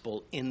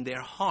gospel in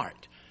their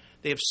heart.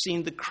 They have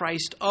seen the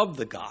Christ of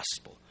the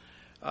gospel.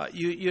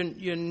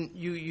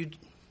 You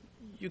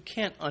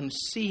can't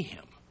unsee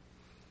him.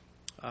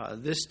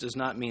 This does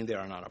not mean there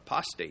are not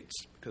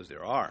apostates, because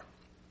there are.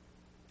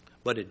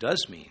 But it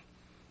does mean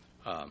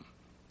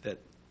that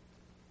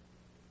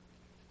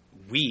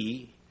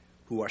we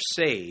who are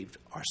saved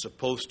are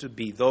supposed to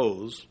be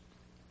those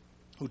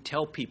who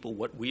tell people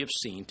what we have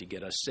seen to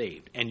get us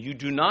saved. And you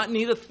do not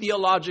need a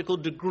theological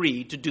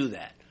degree to do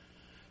that.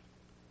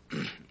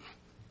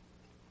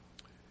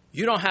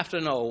 You don't have to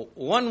know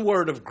one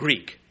word of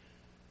Greek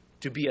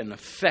to be an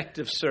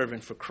effective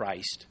servant for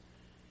Christ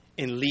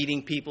in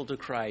leading people to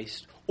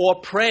Christ or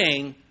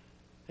praying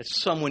that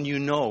someone you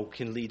know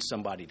can lead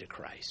somebody to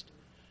Christ.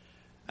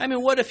 I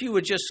mean, what if you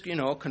were just,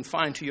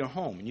 confined to your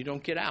home and you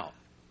don't get out?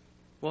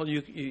 Well,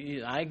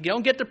 I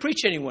don't get to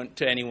preach to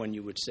anyone,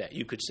 you could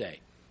say.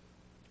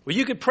 Well,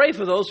 you could pray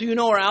for those who you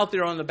know are out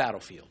there on the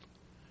battlefield.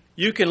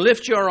 You can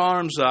lift your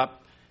arms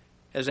up,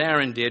 as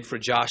Aaron did for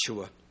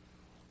Joshua,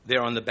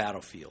 there on the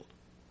battlefield.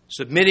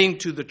 Submitting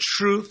to the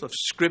truth of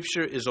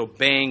Scripture is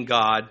obeying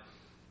God,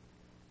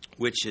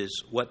 which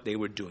is what they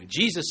were doing.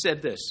 Jesus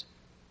said this,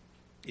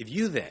 if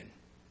you then,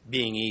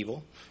 being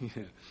evil,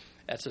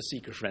 that's a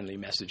seeker-friendly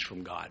message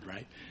from God,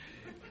 right?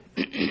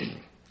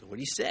 What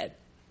he said,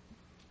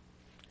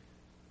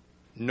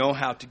 know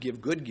how to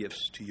give good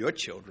gifts to your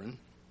children,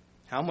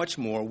 how much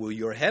more will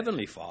your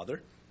heavenly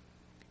Father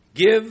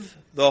give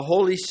the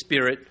Holy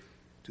Spirit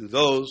to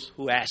those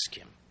who ask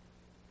him?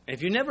 And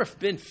if you've never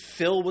been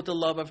filled with the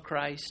love of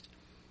Christ,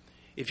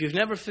 if you've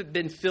never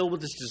been filled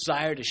with this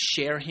desire to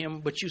share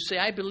him, but you say,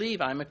 I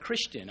believe, I'm a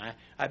Christian,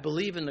 I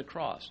believe in the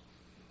cross.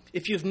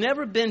 If you've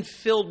never been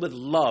filled with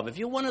love, if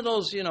you're one of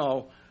those,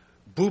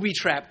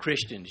 booby-trapped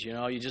Christians,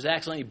 you just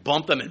accidentally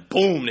bump them and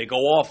boom, they go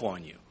off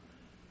on you,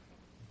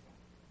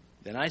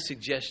 then I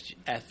suggest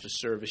after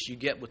service you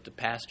get with the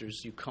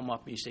pastors, you come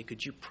up and you say,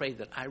 could you pray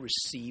that I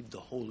receive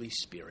the Holy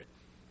Spirit,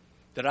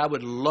 that I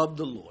would love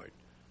the Lord,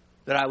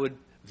 that I would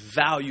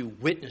value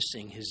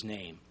witnessing his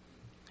name,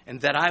 and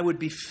that I would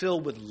be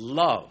filled with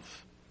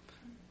love,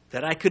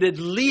 that I could at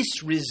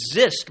least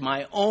resist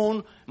my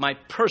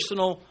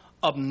personal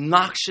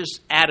obnoxious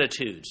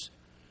attitudes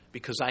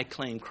because I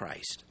claim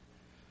Christ?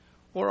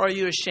 Or are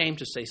you ashamed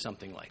to say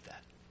something like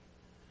that?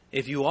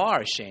 If you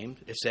are ashamed,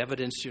 it's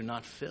evidence you're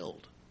not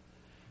filled.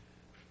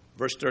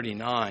 Verse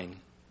 39,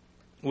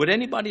 Would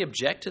anybody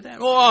object to that?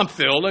 Oh, I'm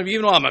filled.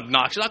 Even though I'm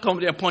obnoxious, I'll come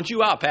there and punch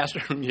you out,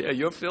 Pastor. Yeah,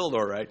 you're filled,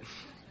 all right.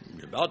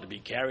 You're about to be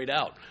carried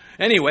out.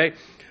 Anyway,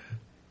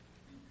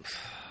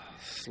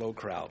 slow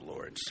crowd,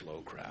 Lord,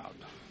 slow crowd.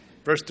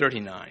 Verse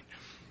 39.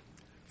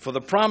 For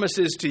the promise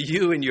is to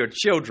you and your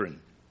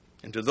children,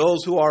 and to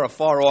those who are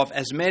afar off,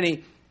 as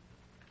many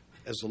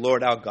as the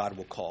Lord our God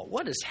will call.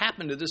 What has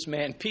happened to this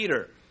man,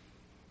 Peter?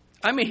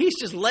 I mean, he's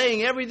just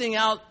laying everything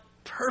out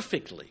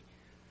perfectly.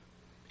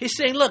 He's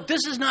saying, look,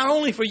 this is not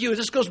only for you,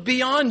 this goes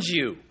beyond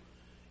you.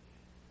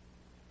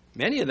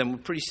 Many of them were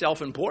pretty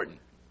self-important.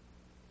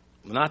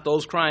 Not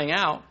those crying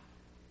out.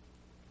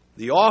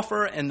 The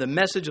offer and the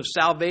message of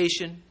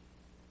salvation,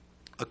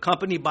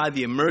 accompanied by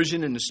the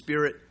immersion in the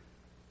Spirit,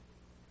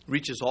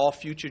 reaches all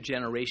future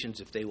generations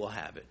if they will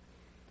have it.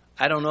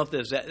 I don't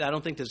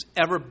think there's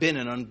ever been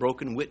an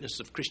unbroken witness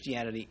of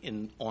Christianity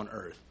on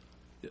earth.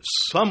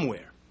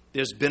 Somewhere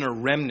there's been a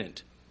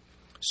remnant.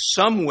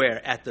 Somewhere,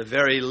 at the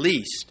very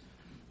least,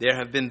 there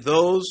have been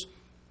those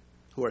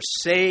who are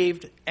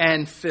saved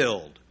and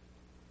filled.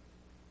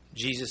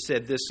 Jesus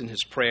said this in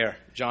his prayer,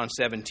 John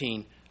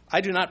 17,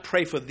 I do not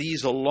pray for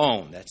these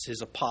alone, that's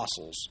his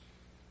apostles,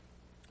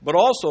 but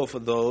also for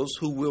those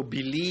who will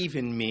believe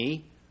in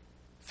me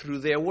through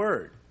their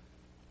word.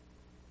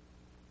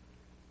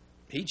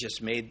 He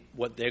just made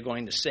what they're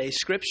going to say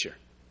Scripture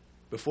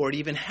before it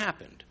even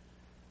happened.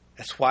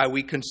 That's why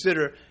we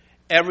consider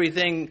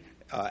everything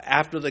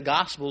after the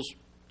Gospels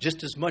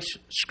just as much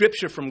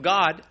Scripture from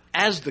God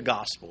as the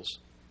Gospels.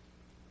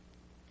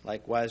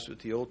 Likewise with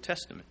the Old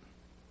Testament.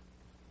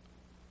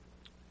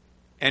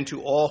 And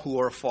to all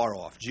who are far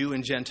off, Jew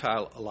and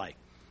Gentile alike.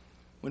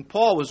 When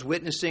Paul was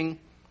witnessing,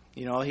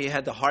 he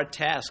had the hard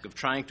task of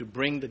trying to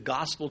bring the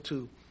gospel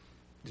to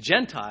the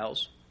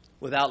Gentiles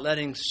without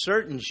letting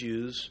certain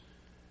Jews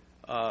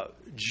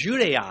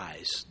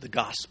Judaize the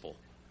gospel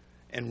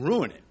and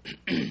ruin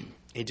it.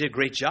 He did a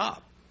great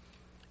job.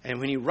 And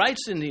when he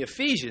writes in the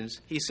Ephesians,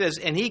 he says,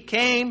 and he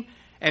came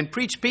and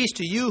preached peace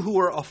to you who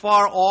were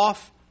afar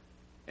off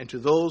and to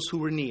those who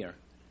were near.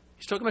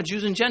 He's talking about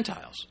Jews and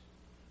Gentiles.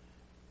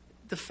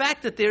 The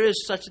fact that there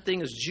is such a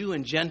thing as Jew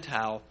and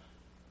Gentile,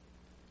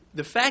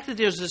 the fact that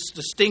there's this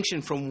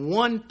distinction from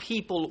one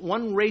people,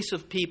 one race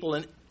of people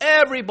and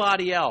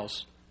everybody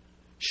else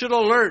should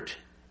alert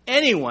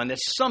anyone that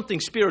something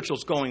spiritual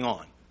is going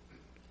on.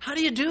 How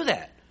do you do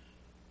that?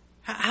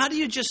 How do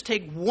you just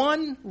take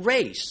one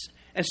race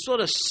and sort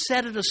of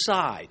set it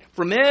aside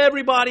from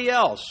everybody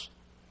else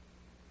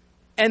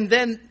and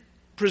then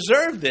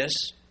preserve this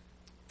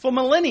for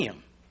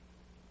millennium?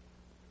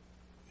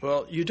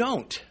 Well, you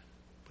don't.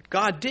 But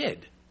God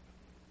did.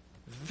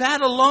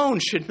 That alone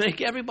should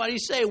make everybody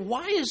say,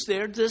 why is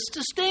there this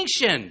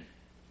distinction?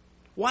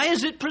 Why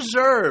is it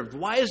preserved?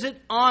 Why is it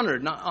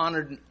honored? Not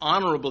honored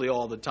honorably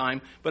all the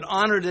time, but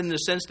honored in the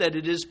sense that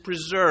it is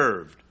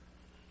preserved.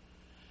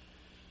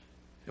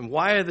 And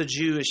why are the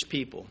Jewish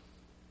people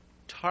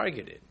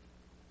targeted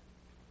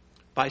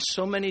by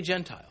so many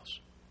Gentiles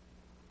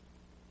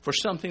for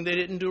something they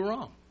didn't do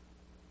wrong?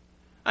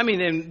 I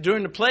mean,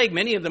 during the plague,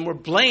 many of them were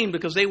blamed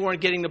because they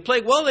weren't getting the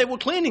plague. Well, they were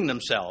cleaning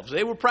themselves.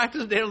 They were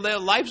practicing their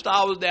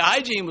lifestyle, their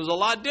hygiene was a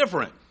lot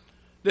different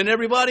than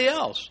everybody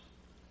else.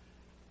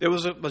 There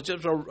was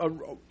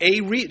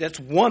that's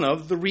one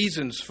of the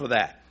reasons for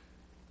that.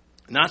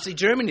 Nazi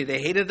Germany,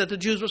 they hated that the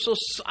Jews were so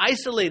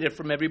isolated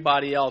from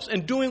everybody else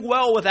and doing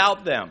well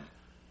without them.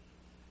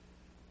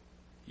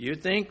 You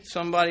think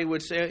somebody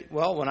would say,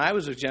 well, when I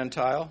was a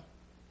Gentile,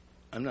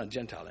 I'm not a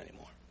Gentile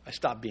anymore. I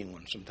stopped being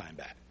one some time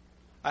back.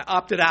 I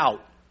opted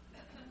out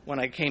when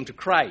I came to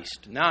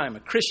Christ. Now I'm a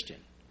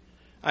Christian.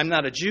 I'm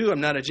not a Jew. I'm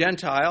not a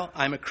Gentile.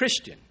 I'm a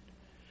Christian.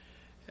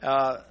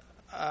 But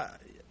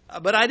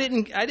I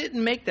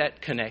didn't make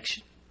that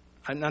connection.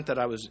 Not that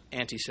I was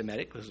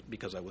anti-Semitic,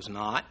 because I was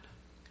not.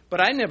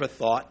 But I never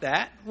thought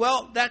that.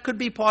 Well, that could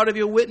be part of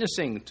your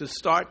witnessing to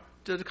start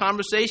the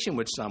conversation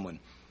with someone.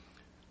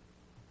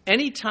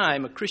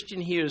 Anytime a Christian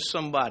hears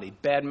somebody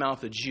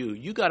badmouth a Jew,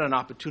 you got an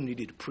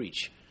opportunity to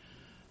preach.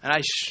 And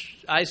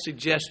I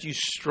suggest you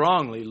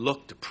strongly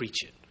look to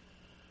preach it.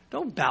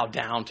 Don't bow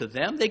down to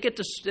them. They get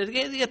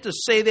to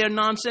say their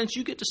nonsense.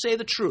 You get to say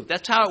the truth.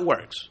 That's how it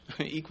works.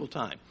 Equal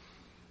time.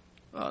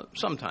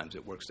 Sometimes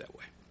it works that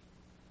way.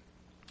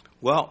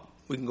 Well,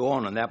 we can go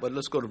on that, but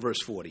let's go to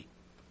verse 40.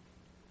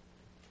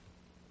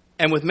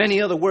 And with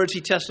many other words he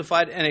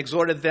testified and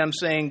exhorted them,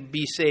 saying,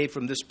 be saved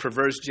from this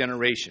perverse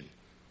generation.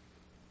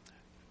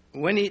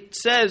 When he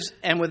says,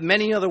 and with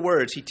many other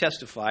words he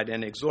testified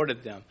and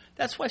exhorted them,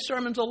 that's why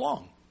sermons are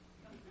long.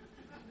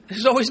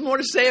 There's always more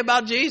to say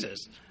about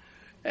Jesus.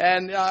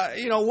 And,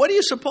 what are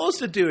you supposed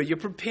to do? You're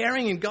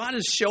preparing and God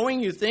is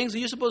showing you things.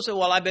 And you're supposed to say,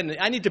 well,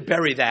 I need to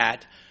bury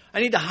that. I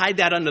need to hide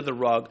that under the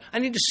rug. I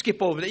need to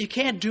skip over that. You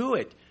can't do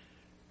it.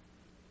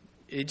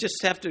 You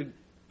just have to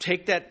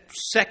take that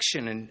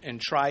section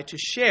and try to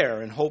share.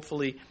 And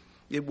hopefully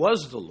it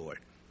was the Lord.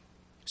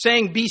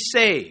 Saying, be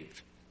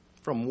saved.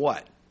 From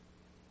what?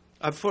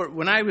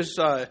 When I was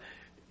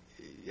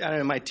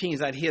in my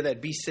teens, I'd hear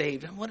that, be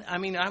saved.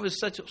 I was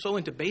so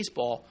into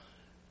baseball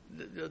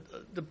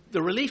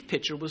the relief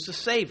pitcher was the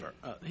saver.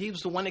 He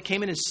was the one that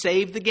came in and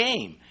saved the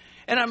game.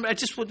 And I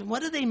just,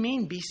 what do they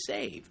mean, be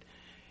saved?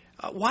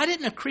 Why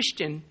didn't a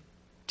Christian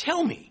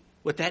tell me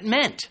what that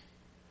meant?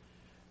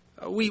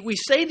 We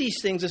say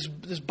these things,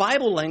 this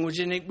Bible language,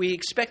 and we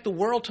expect the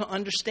world to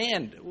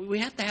understand. We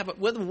have to have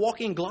we're the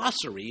walking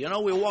glossary. You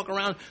know, we walk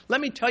around.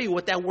 Let me tell you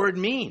what that word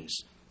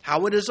means,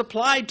 how it is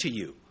applied to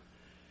you.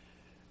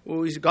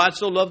 Well, God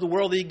so loved the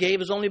world that he gave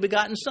his only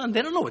begotten Son.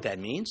 They don't know what that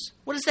means.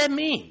 What does that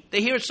mean?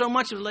 They hear it so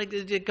much, it's like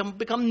they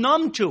become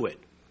numb to it.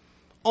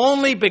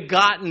 Only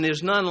begotten,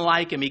 there's none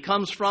like him. He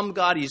comes from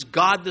God. He's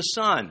God the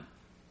Son.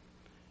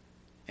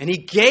 And he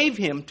gave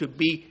him to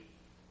be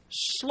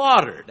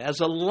slaughtered as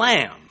a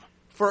lamb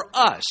for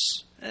us.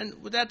 And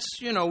that's,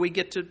 we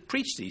get to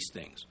preach these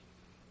things.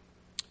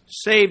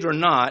 Saved or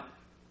not,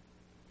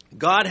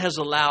 God has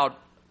allowed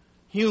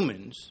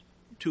humans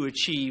to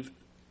achieve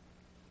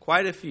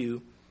quite a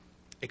few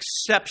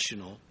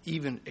exceptional,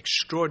 even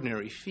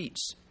extraordinary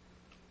feats,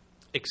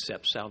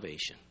 except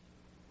salvation.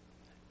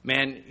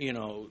 Man,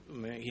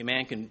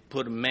 man can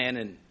put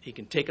he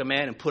can take a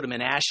man and put him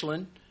in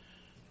Ashland.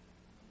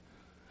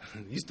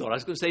 You thought I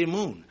was going to say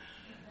moon.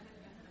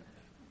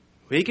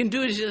 What he can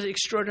do is just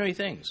extraordinary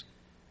things.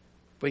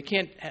 But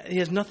he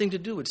has nothing to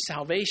do with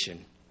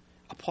salvation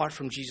apart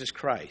from Jesus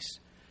Christ.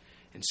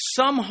 And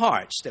some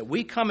hearts that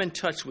we come in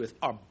touch with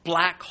are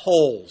black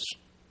holes.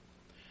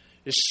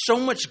 There's so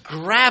much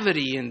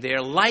gravity in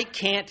there, light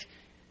can't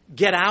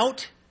get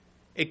out.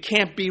 It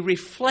can't be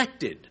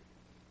reflected.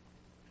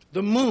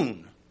 The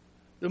moon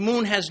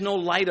has no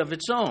light of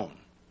its own.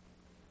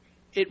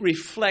 It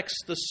reflects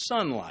the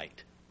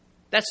sunlight.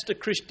 That's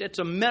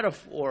a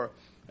metaphor,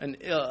 an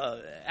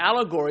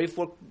allegory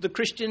for the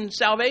Christian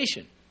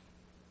salvation.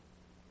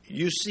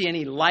 You see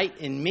any light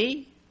in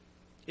me,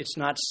 it's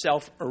not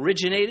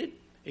self-originated.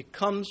 It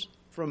comes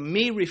from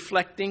me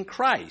reflecting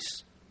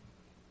Christ.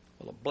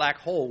 Well, a black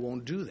hole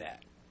won't do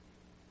that.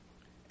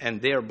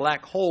 And they are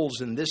black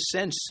holes in this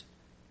sense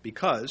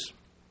because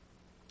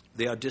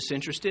they are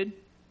disinterested,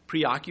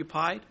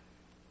 preoccupied,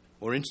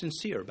 or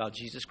insincere about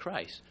Jesus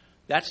Christ.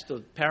 That's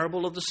the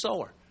parable of the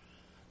sower.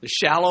 The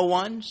shallow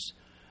ones,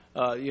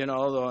 on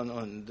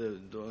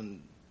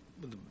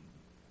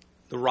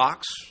the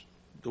rocks,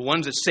 the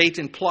ones that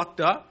Satan plucked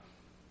up,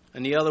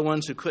 and the other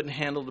ones who couldn't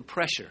handle the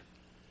pressure.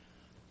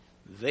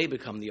 They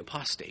become the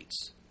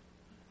apostates.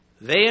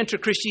 They enter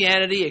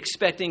Christianity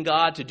expecting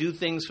God to do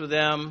things for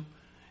them,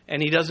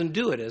 and he doesn't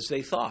do it as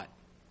they thought.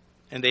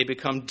 And they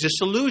become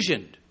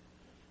disillusioned.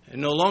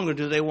 And no longer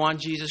do they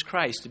want Jesus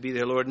Christ to be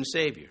their Lord and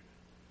Savior.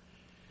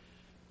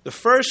 The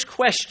first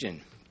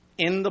question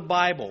in the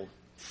Bible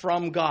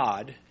from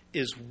God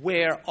is,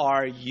 where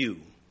are you?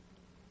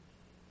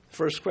 The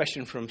first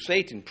question from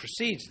Satan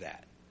precedes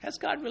that. Has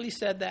God really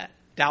said that?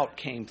 Doubt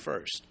came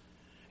first.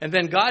 And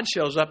then God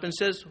shows up and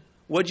says,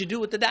 what'd you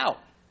do with the doubt?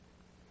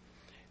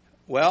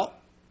 Well,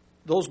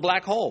 those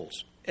black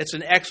holes. It's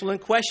an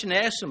excellent question to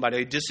ask somebody. Are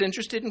you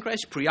disinterested in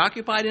Christ?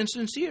 Preoccupied,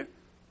 insincere?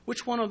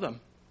 Which one of them?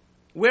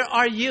 Where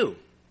are you?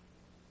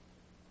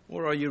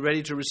 Or are you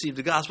ready to receive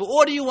the gospel?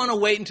 Or do you want to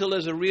wait until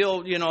there's a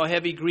real,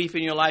 heavy grief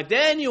in your life?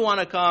 Then you want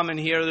to come and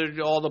hear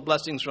all the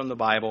blessings from the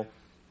Bible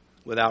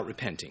without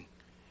repenting.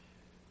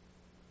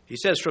 He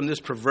says, from this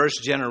perverse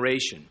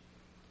generation.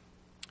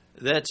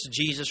 That's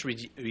Jesus,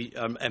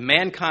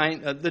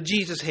 mankind, the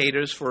Jesus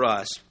haters for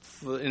us.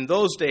 In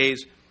those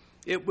days,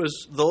 it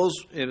was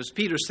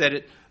Peter said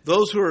it,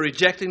 those who are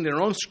rejecting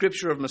their own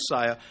scripture of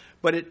Messiah.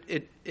 But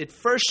it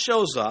first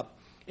shows up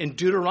in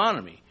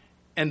Deuteronomy.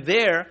 And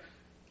there,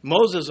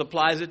 Moses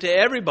applies it to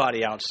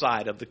everybody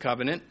outside of the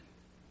covenant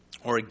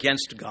or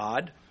against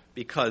God,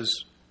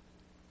 because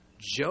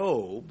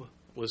Job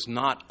was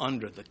not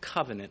under the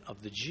covenant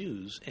of the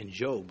Jews, and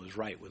Job was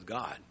right with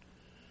God.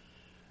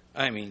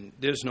 I mean,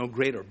 there's no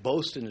greater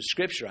boast in the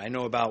Scripture I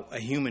know about a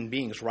human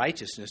being's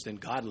righteousness than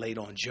God laid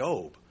on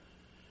Job.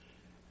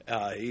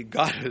 I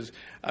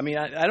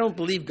don't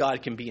believe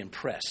God can be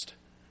impressed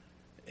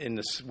in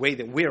the way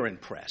that we're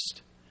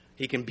impressed.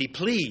 He can be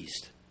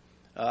pleased.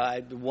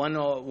 One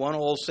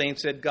old saint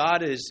said,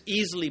 God is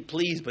easily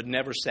pleased but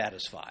never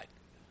satisfied.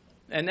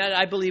 And that,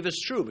 I believe,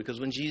 is true, because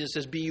when Jesus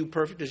says, be you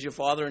perfect as your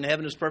Father in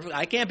heaven is perfect,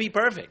 I can't be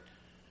perfect.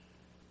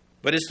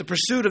 But it's the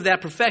pursuit of that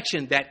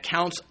perfection that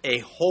counts a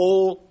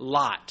whole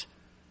lot.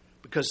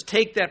 Because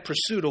take that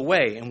pursuit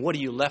away, and what are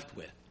you left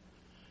with?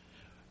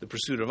 The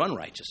pursuit of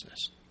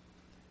unrighteousness.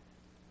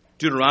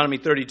 Deuteronomy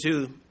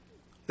 32,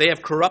 they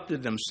have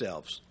corrupted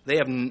themselves.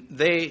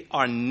 They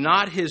are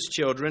not his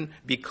children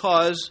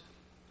because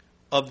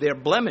of their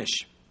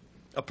blemish,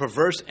 a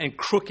perverse and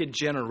crooked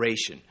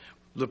generation.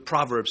 The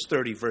Proverbs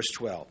 30, verse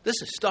 12.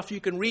 This is stuff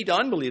you can read to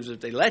unbelievers if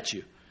they let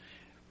you.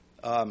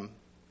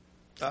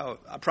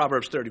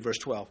 Proverbs 30, verse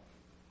 12.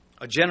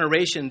 A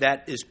generation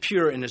that is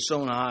pure in its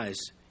own eyes,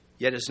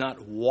 yet is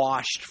not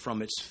washed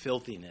from its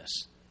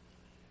filthiness.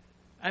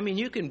 I mean,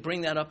 you can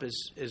bring that up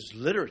as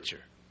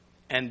literature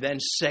and then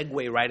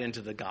segue right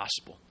into the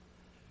gospel.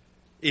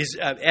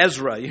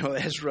 Ezra,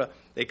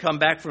 they come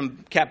back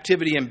from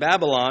captivity in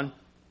Babylon,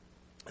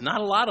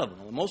 Not a lot of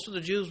them. Most of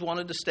the Jews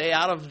wanted to stay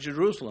out of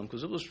Jerusalem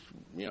because it was,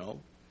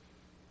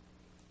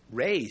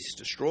 razed,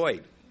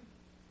 destroyed.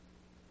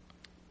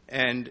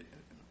 And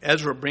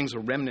Ezra brings a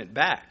remnant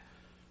back.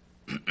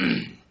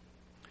 And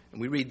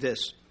we read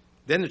this.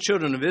 Then the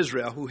children of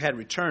Israel who had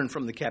returned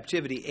from the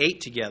captivity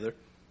ate together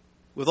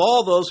with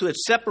all those who had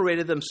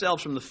separated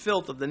themselves from the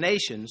filth of the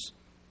nations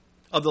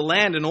of the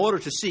land in order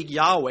to seek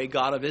Yahweh,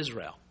 God of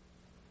Israel.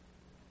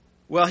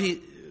 Well,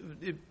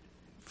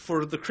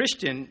 for the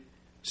Christian,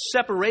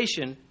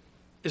 separation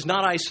is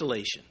not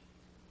isolation.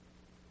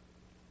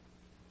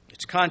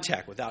 It's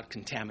contact without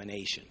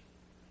contamination.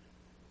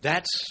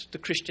 That's the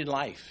Christian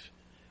life.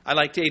 I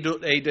liked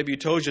A.W.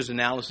 Tozer's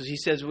analysis. He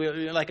says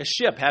we're like a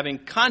ship having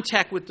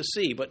contact with the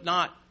sea, but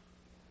not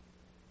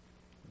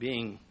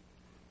being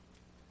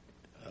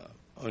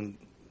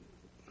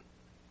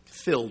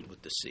filled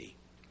with the sea.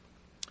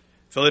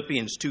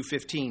 Philippians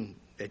 2:15,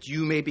 that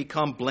you may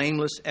become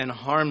blameless and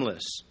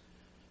harmless,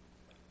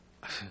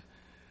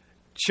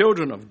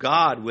 children of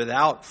God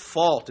without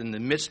fault in the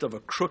midst of a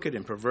crooked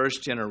and perverse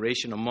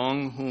generation,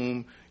 among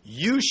whom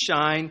you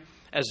shine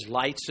as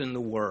lights in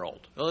the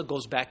world. Well, it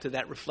goes back to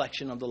that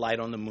reflection of the light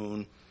on the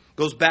moon. It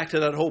goes back to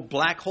that whole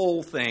black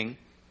hole thing.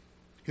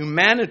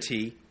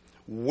 Humanity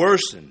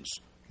worsens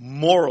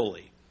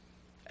morally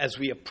as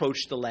we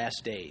approach the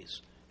last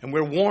days. And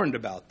we're warned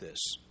about this.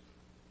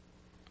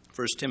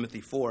 1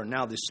 Timothy 4,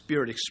 now the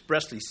Spirit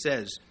expressly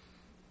says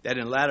that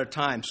in latter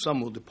times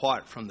some will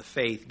depart from the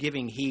faith,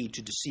 giving heed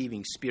to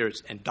deceiving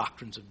spirits and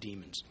doctrines of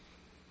demons.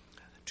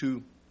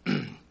 To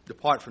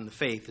depart from the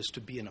faith is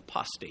to be an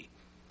apostate.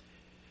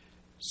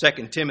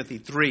 2 Timothy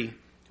 3,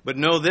 but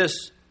know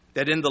this,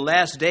 that in the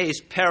last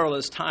days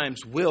perilous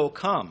times will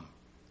come.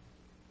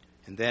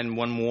 And then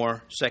one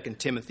more, 2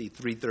 Timothy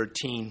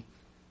 3:13,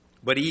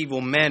 but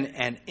evil men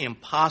and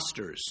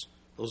impostors,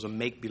 those are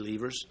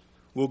make-believers,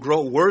 will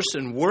grow worse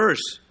and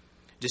worse,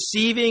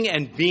 deceiving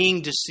and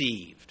being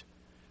deceived.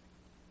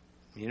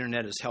 The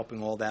internet is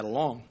helping all that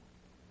along.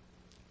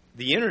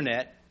 The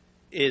internet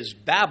is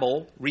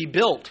Babel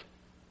rebuilt.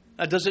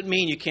 That doesn't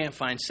mean you can't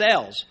find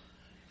sales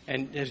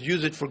and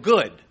use it for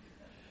good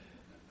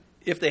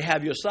if they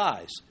have your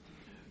size.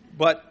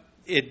 But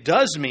it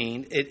does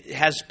mean it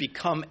has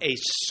become a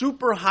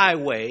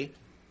superhighway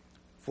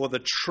for the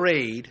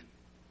trade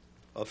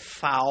of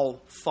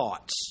foul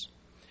thoughts.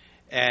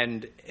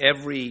 And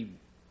every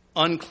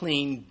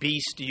unclean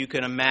beast you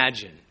can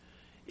imagine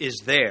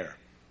is there.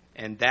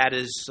 And that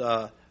is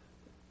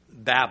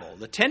Babel.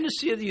 The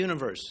tendency of the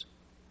universe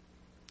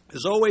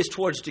is always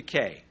towards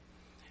decay.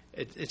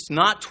 It's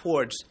not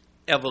towards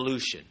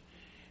evolution.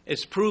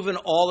 It's proven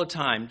all the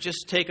time.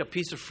 Just take a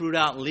piece of fruit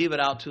out and leave it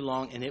out too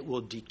long, and it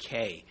will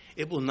decay.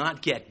 It will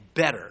not get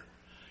better.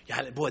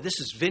 Yeah, boy, this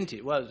is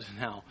vintage. Well,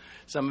 now,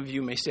 some of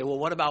you may say, well,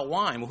 what about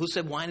wine? Well, who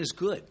said wine is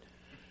good?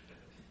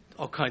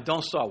 Okay,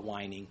 don't start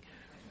whining.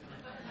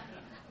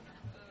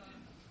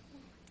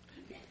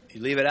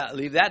 You leave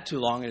that too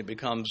long, and it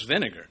becomes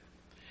vinegar.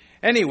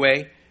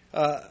 Anyway,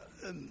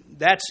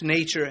 that's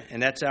nature,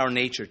 and that's our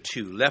nature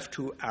too. Left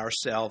to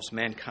ourselves,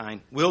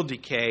 mankind will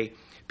decay.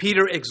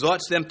 Peter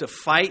exhorts them to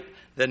fight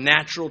the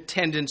natural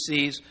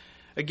tendencies.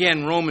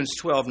 Again, Romans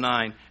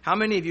 12:9. How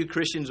many of you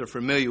Christians are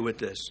familiar with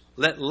this?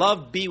 Let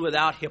love be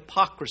without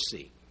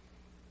hypocrisy.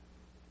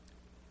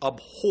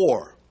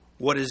 Abhor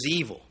what is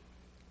evil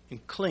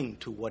and cling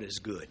to what is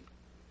good.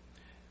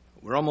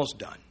 We're almost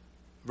done.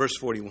 Verse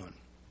 41.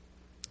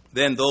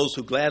 Then those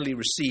who gladly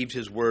received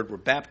his word were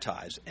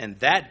baptized, and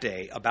that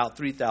day about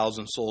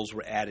 3,000 souls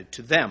were added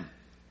to them.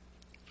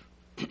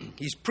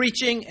 He's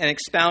preaching and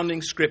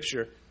expounding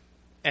Scripture,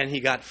 and he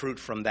got fruit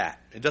from that.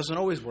 It doesn't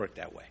always work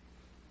that way.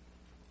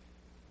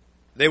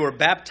 They were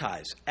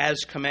baptized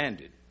as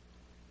commanded.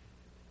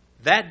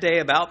 That day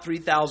about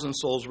 3,000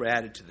 souls were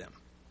added to them.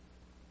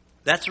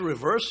 That's a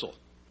reversal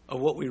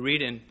of what we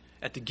read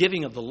at the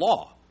giving of the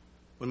law,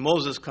 when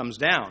Moses comes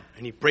down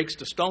and he breaks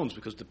the stones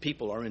because the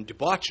people are in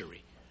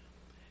debauchery.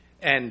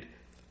 And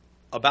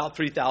about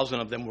 3,000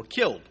 of them were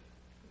killed.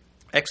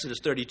 Exodus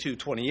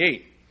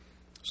 32:28.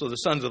 So the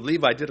sons of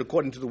Levi did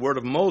according to the word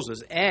of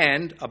Moses,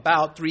 and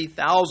about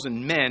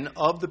 3,000 men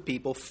of the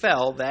people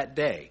fell that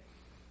day.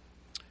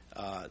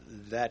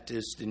 That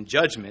is in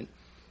judgment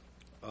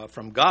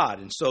from God.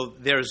 And so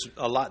there's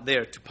a lot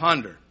there to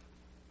ponder.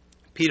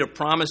 Peter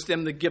promised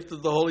them the gift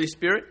of the Holy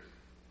Spirit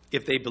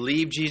if they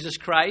believed Jesus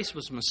Christ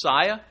was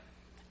Messiah,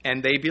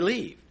 and they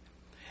believed.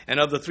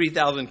 And of the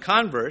 3,000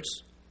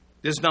 converts,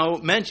 there's no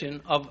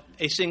mention of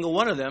a single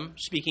one of them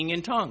speaking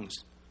in tongues.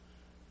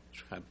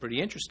 It's pretty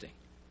interesting.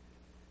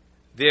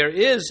 There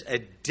is a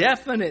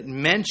definite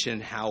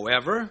mention,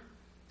 however,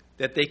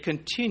 that they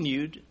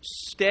continued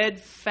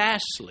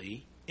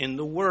steadfastly in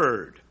the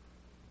Word,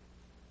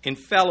 in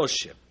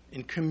fellowship,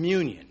 in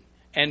communion,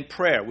 and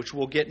prayer, which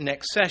we'll get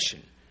next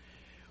session,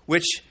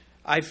 which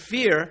I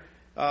fear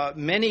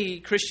many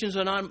Christians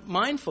are not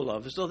mindful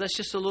of, as though that's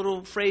just a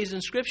little phrase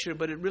in Scripture,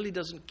 but it really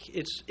doesn't.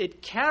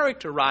 It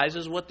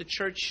characterizes what the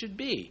church should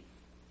be,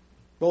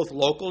 both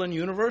local and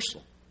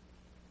universal.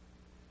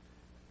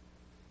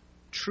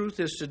 Truth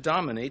is to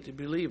dominate the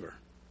believer.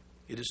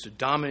 It is to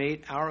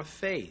dominate our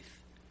faith.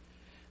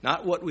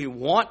 Not what we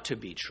want to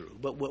be true,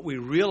 but what we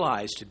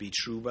realize to be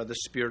true by the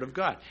Spirit of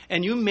God.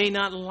 And you may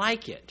not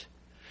like it.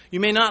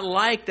 You may not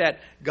like that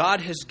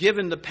God has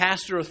given the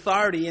pastor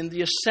authority in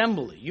the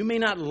assembly. You may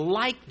not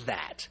like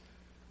that,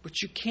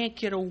 but you can't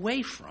get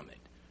away from it.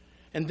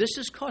 And this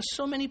has caused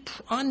so many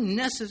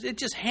unnecessary, it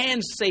just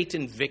hands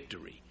Satan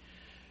victory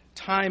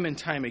time and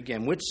time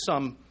again with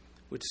some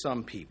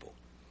people.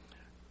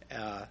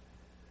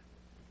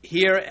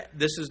 Here,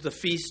 this is the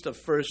Feast of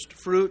First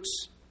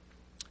Fruits.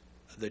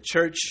 The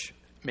church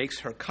makes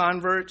her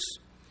converts,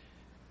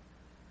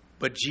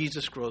 but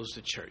Jesus grows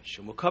the church.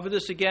 And we'll cover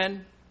this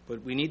again,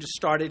 but we need to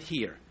start it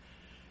here.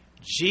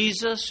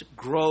 Jesus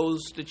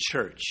grows the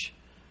church.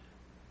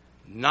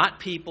 Not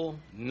people,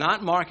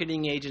 not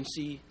marketing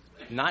agency,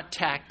 not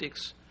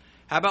tactics.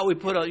 How about we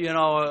put a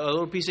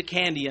little piece of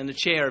candy on the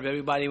chair of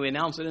everybody? We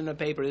announce it in the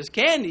paper. It's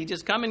candy.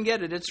 Just come and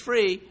get it. It's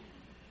free.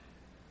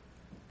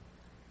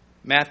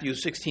 Matthew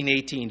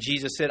 16:18.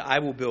 Jesus said, I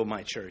will build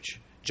my church.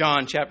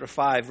 John chapter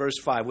 5, verse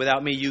 5.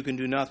 Without me you can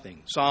do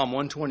nothing. Psalm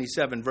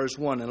 127, verse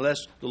 1. Unless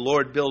the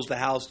Lord builds the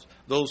house,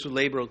 those who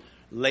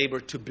labor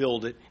to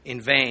build it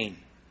in vain.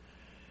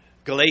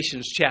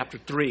 Galatians chapter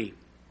 3.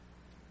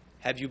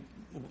 Have you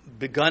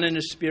begun in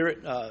the Spirit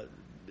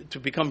to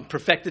become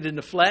perfected in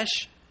the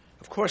flesh?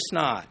 Of course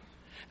not.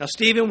 Now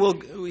Stephen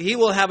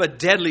will have a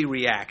deadly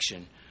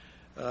reaction,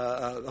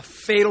 a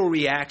fatal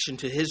reaction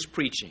to his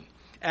preaching.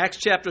 Acts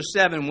chapter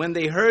 7, when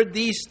they heard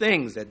these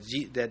things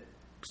that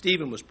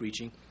Stephen was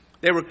preaching,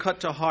 they were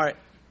cut to heart,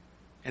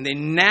 and they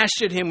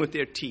gnashed at him with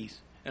their teeth.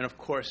 And of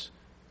course,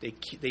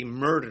 they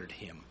murdered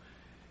him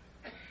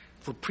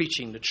for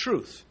preaching the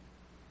truth.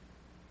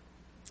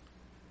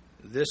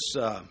 This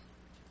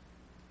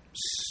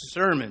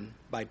sermon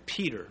by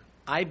Peter,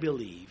 I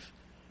believe,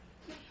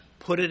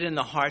 put it in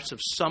the hearts of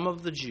some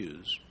of the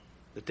Jews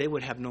that they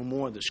would have no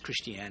more of this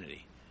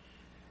Christianity.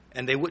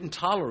 And they wouldn't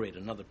tolerate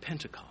another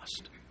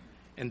Pentecost.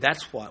 And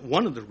that's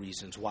one of the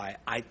reasons why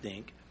I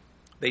think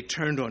they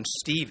turned on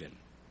Stephen.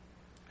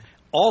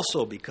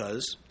 Also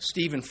because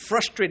Stephen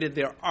frustrated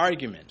their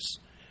arguments.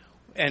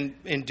 And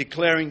in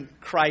declaring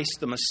Christ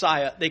the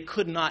Messiah, they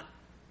could not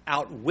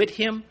outwit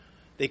him.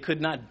 They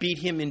could not beat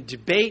him in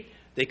debate.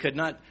 They could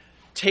not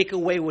take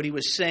away what he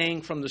was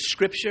saying from the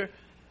Scripture.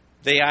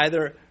 They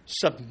either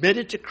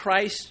submitted to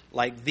Christ,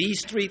 like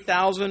these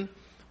 3,000,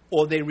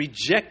 or they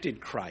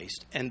rejected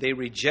Christ. And they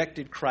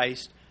rejected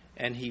Christ,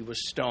 and he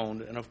was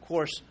stoned. And of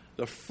course,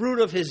 the fruit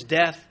of his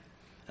death,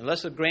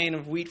 unless a grain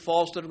of wheat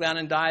falls to the ground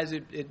and dies,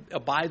 it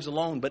abides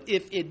alone. But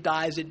if it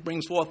dies, it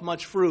brings forth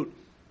much fruit.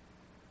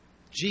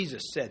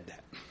 Jesus said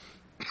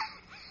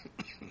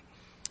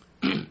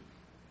that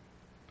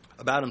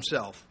about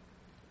himself.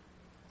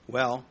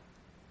 Well,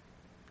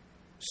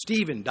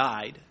 Stephen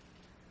died,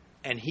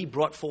 and he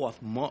brought forth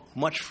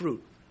much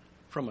fruit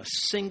from a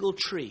single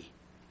tree,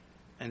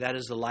 and that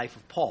is the life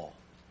of Paul.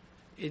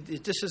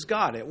 This is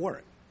God at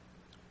work.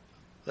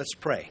 Let's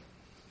pray.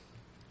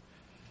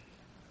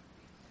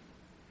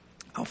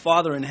 Our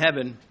Father in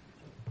heaven,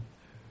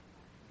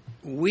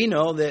 we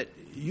know that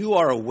you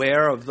are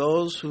aware of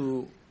those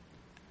who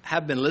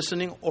have been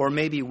listening or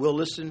maybe will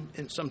listen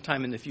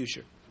sometime in the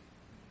future.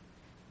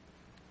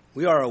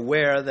 We are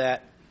aware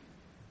that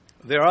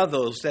there are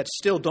those that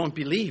still don't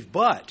believe,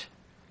 but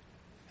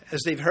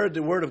as they've heard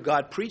the Word of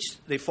God preached,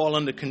 they fall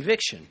under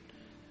conviction.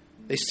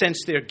 They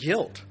sense their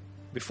guilt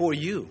before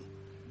you.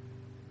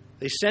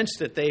 They sense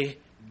that they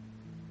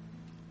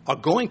are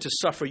going to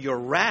suffer your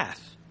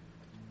wrath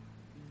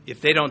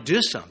if they don't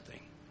do something.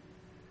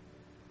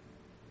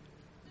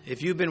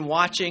 If you've been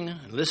watching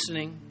and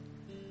listening,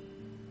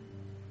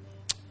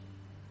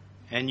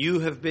 and you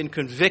have been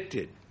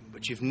convicted,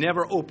 but you've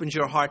never opened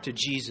your heart to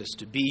Jesus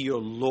to be your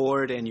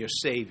Lord and your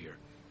Savior,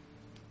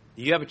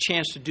 you have a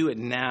chance to do it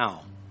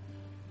now.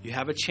 You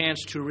have a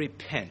chance to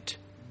repent.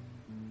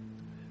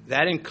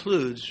 That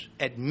includes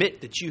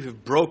admit that you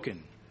have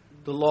broken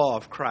the law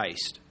of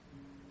Christ,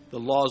 the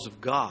laws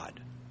of God.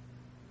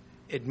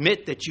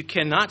 Admit that you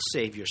cannot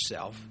save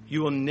yourself.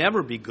 You will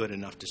never be good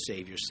enough to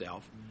save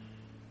yourself.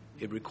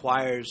 It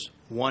requires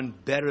one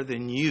better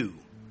than you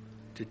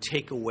to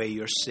take away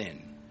your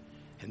sin.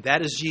 And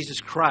that is Jesus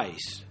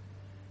Christ.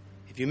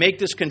 If you make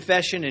this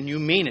confession and you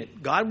mean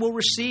it, God will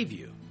receive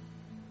you.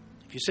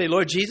 If you say,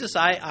 Lord Jesus,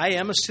 I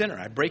am a sinner.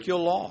 I break your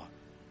law.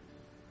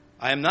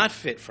 I am not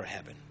fit for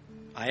heaven.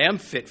 I am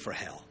fit for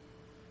hell.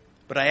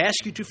 But I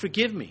ask you to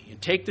forgive me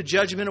and take the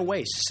judgment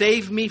away.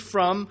 Save me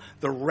from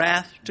the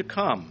wrath to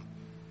come.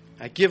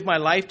 I give my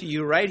life to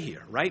you right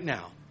here, right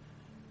now.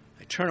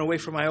 I turn away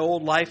from my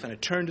old life and I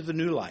turn to the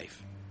new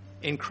life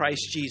in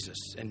Christ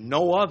Jesus and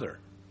no other.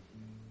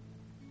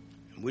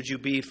 And would you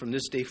be from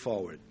this day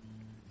forward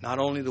not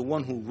only the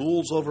one who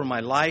rules over my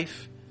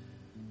life,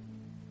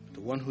 but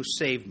the one who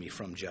saved me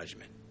from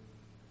judgment.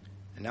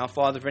 And now,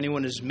 Father, if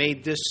anyone has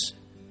made this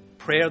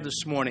prayer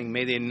this morning,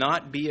 may they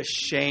not be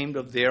ashamed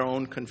of their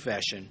own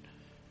confession.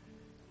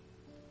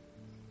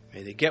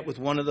 May they get with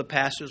one of the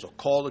pastors or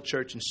call the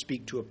church and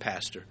speak to a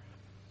pastor.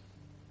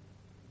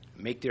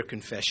 make their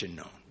confession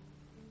known.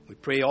 We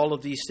pray all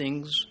of these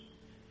things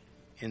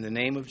in the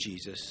name of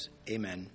Jesus. Amen.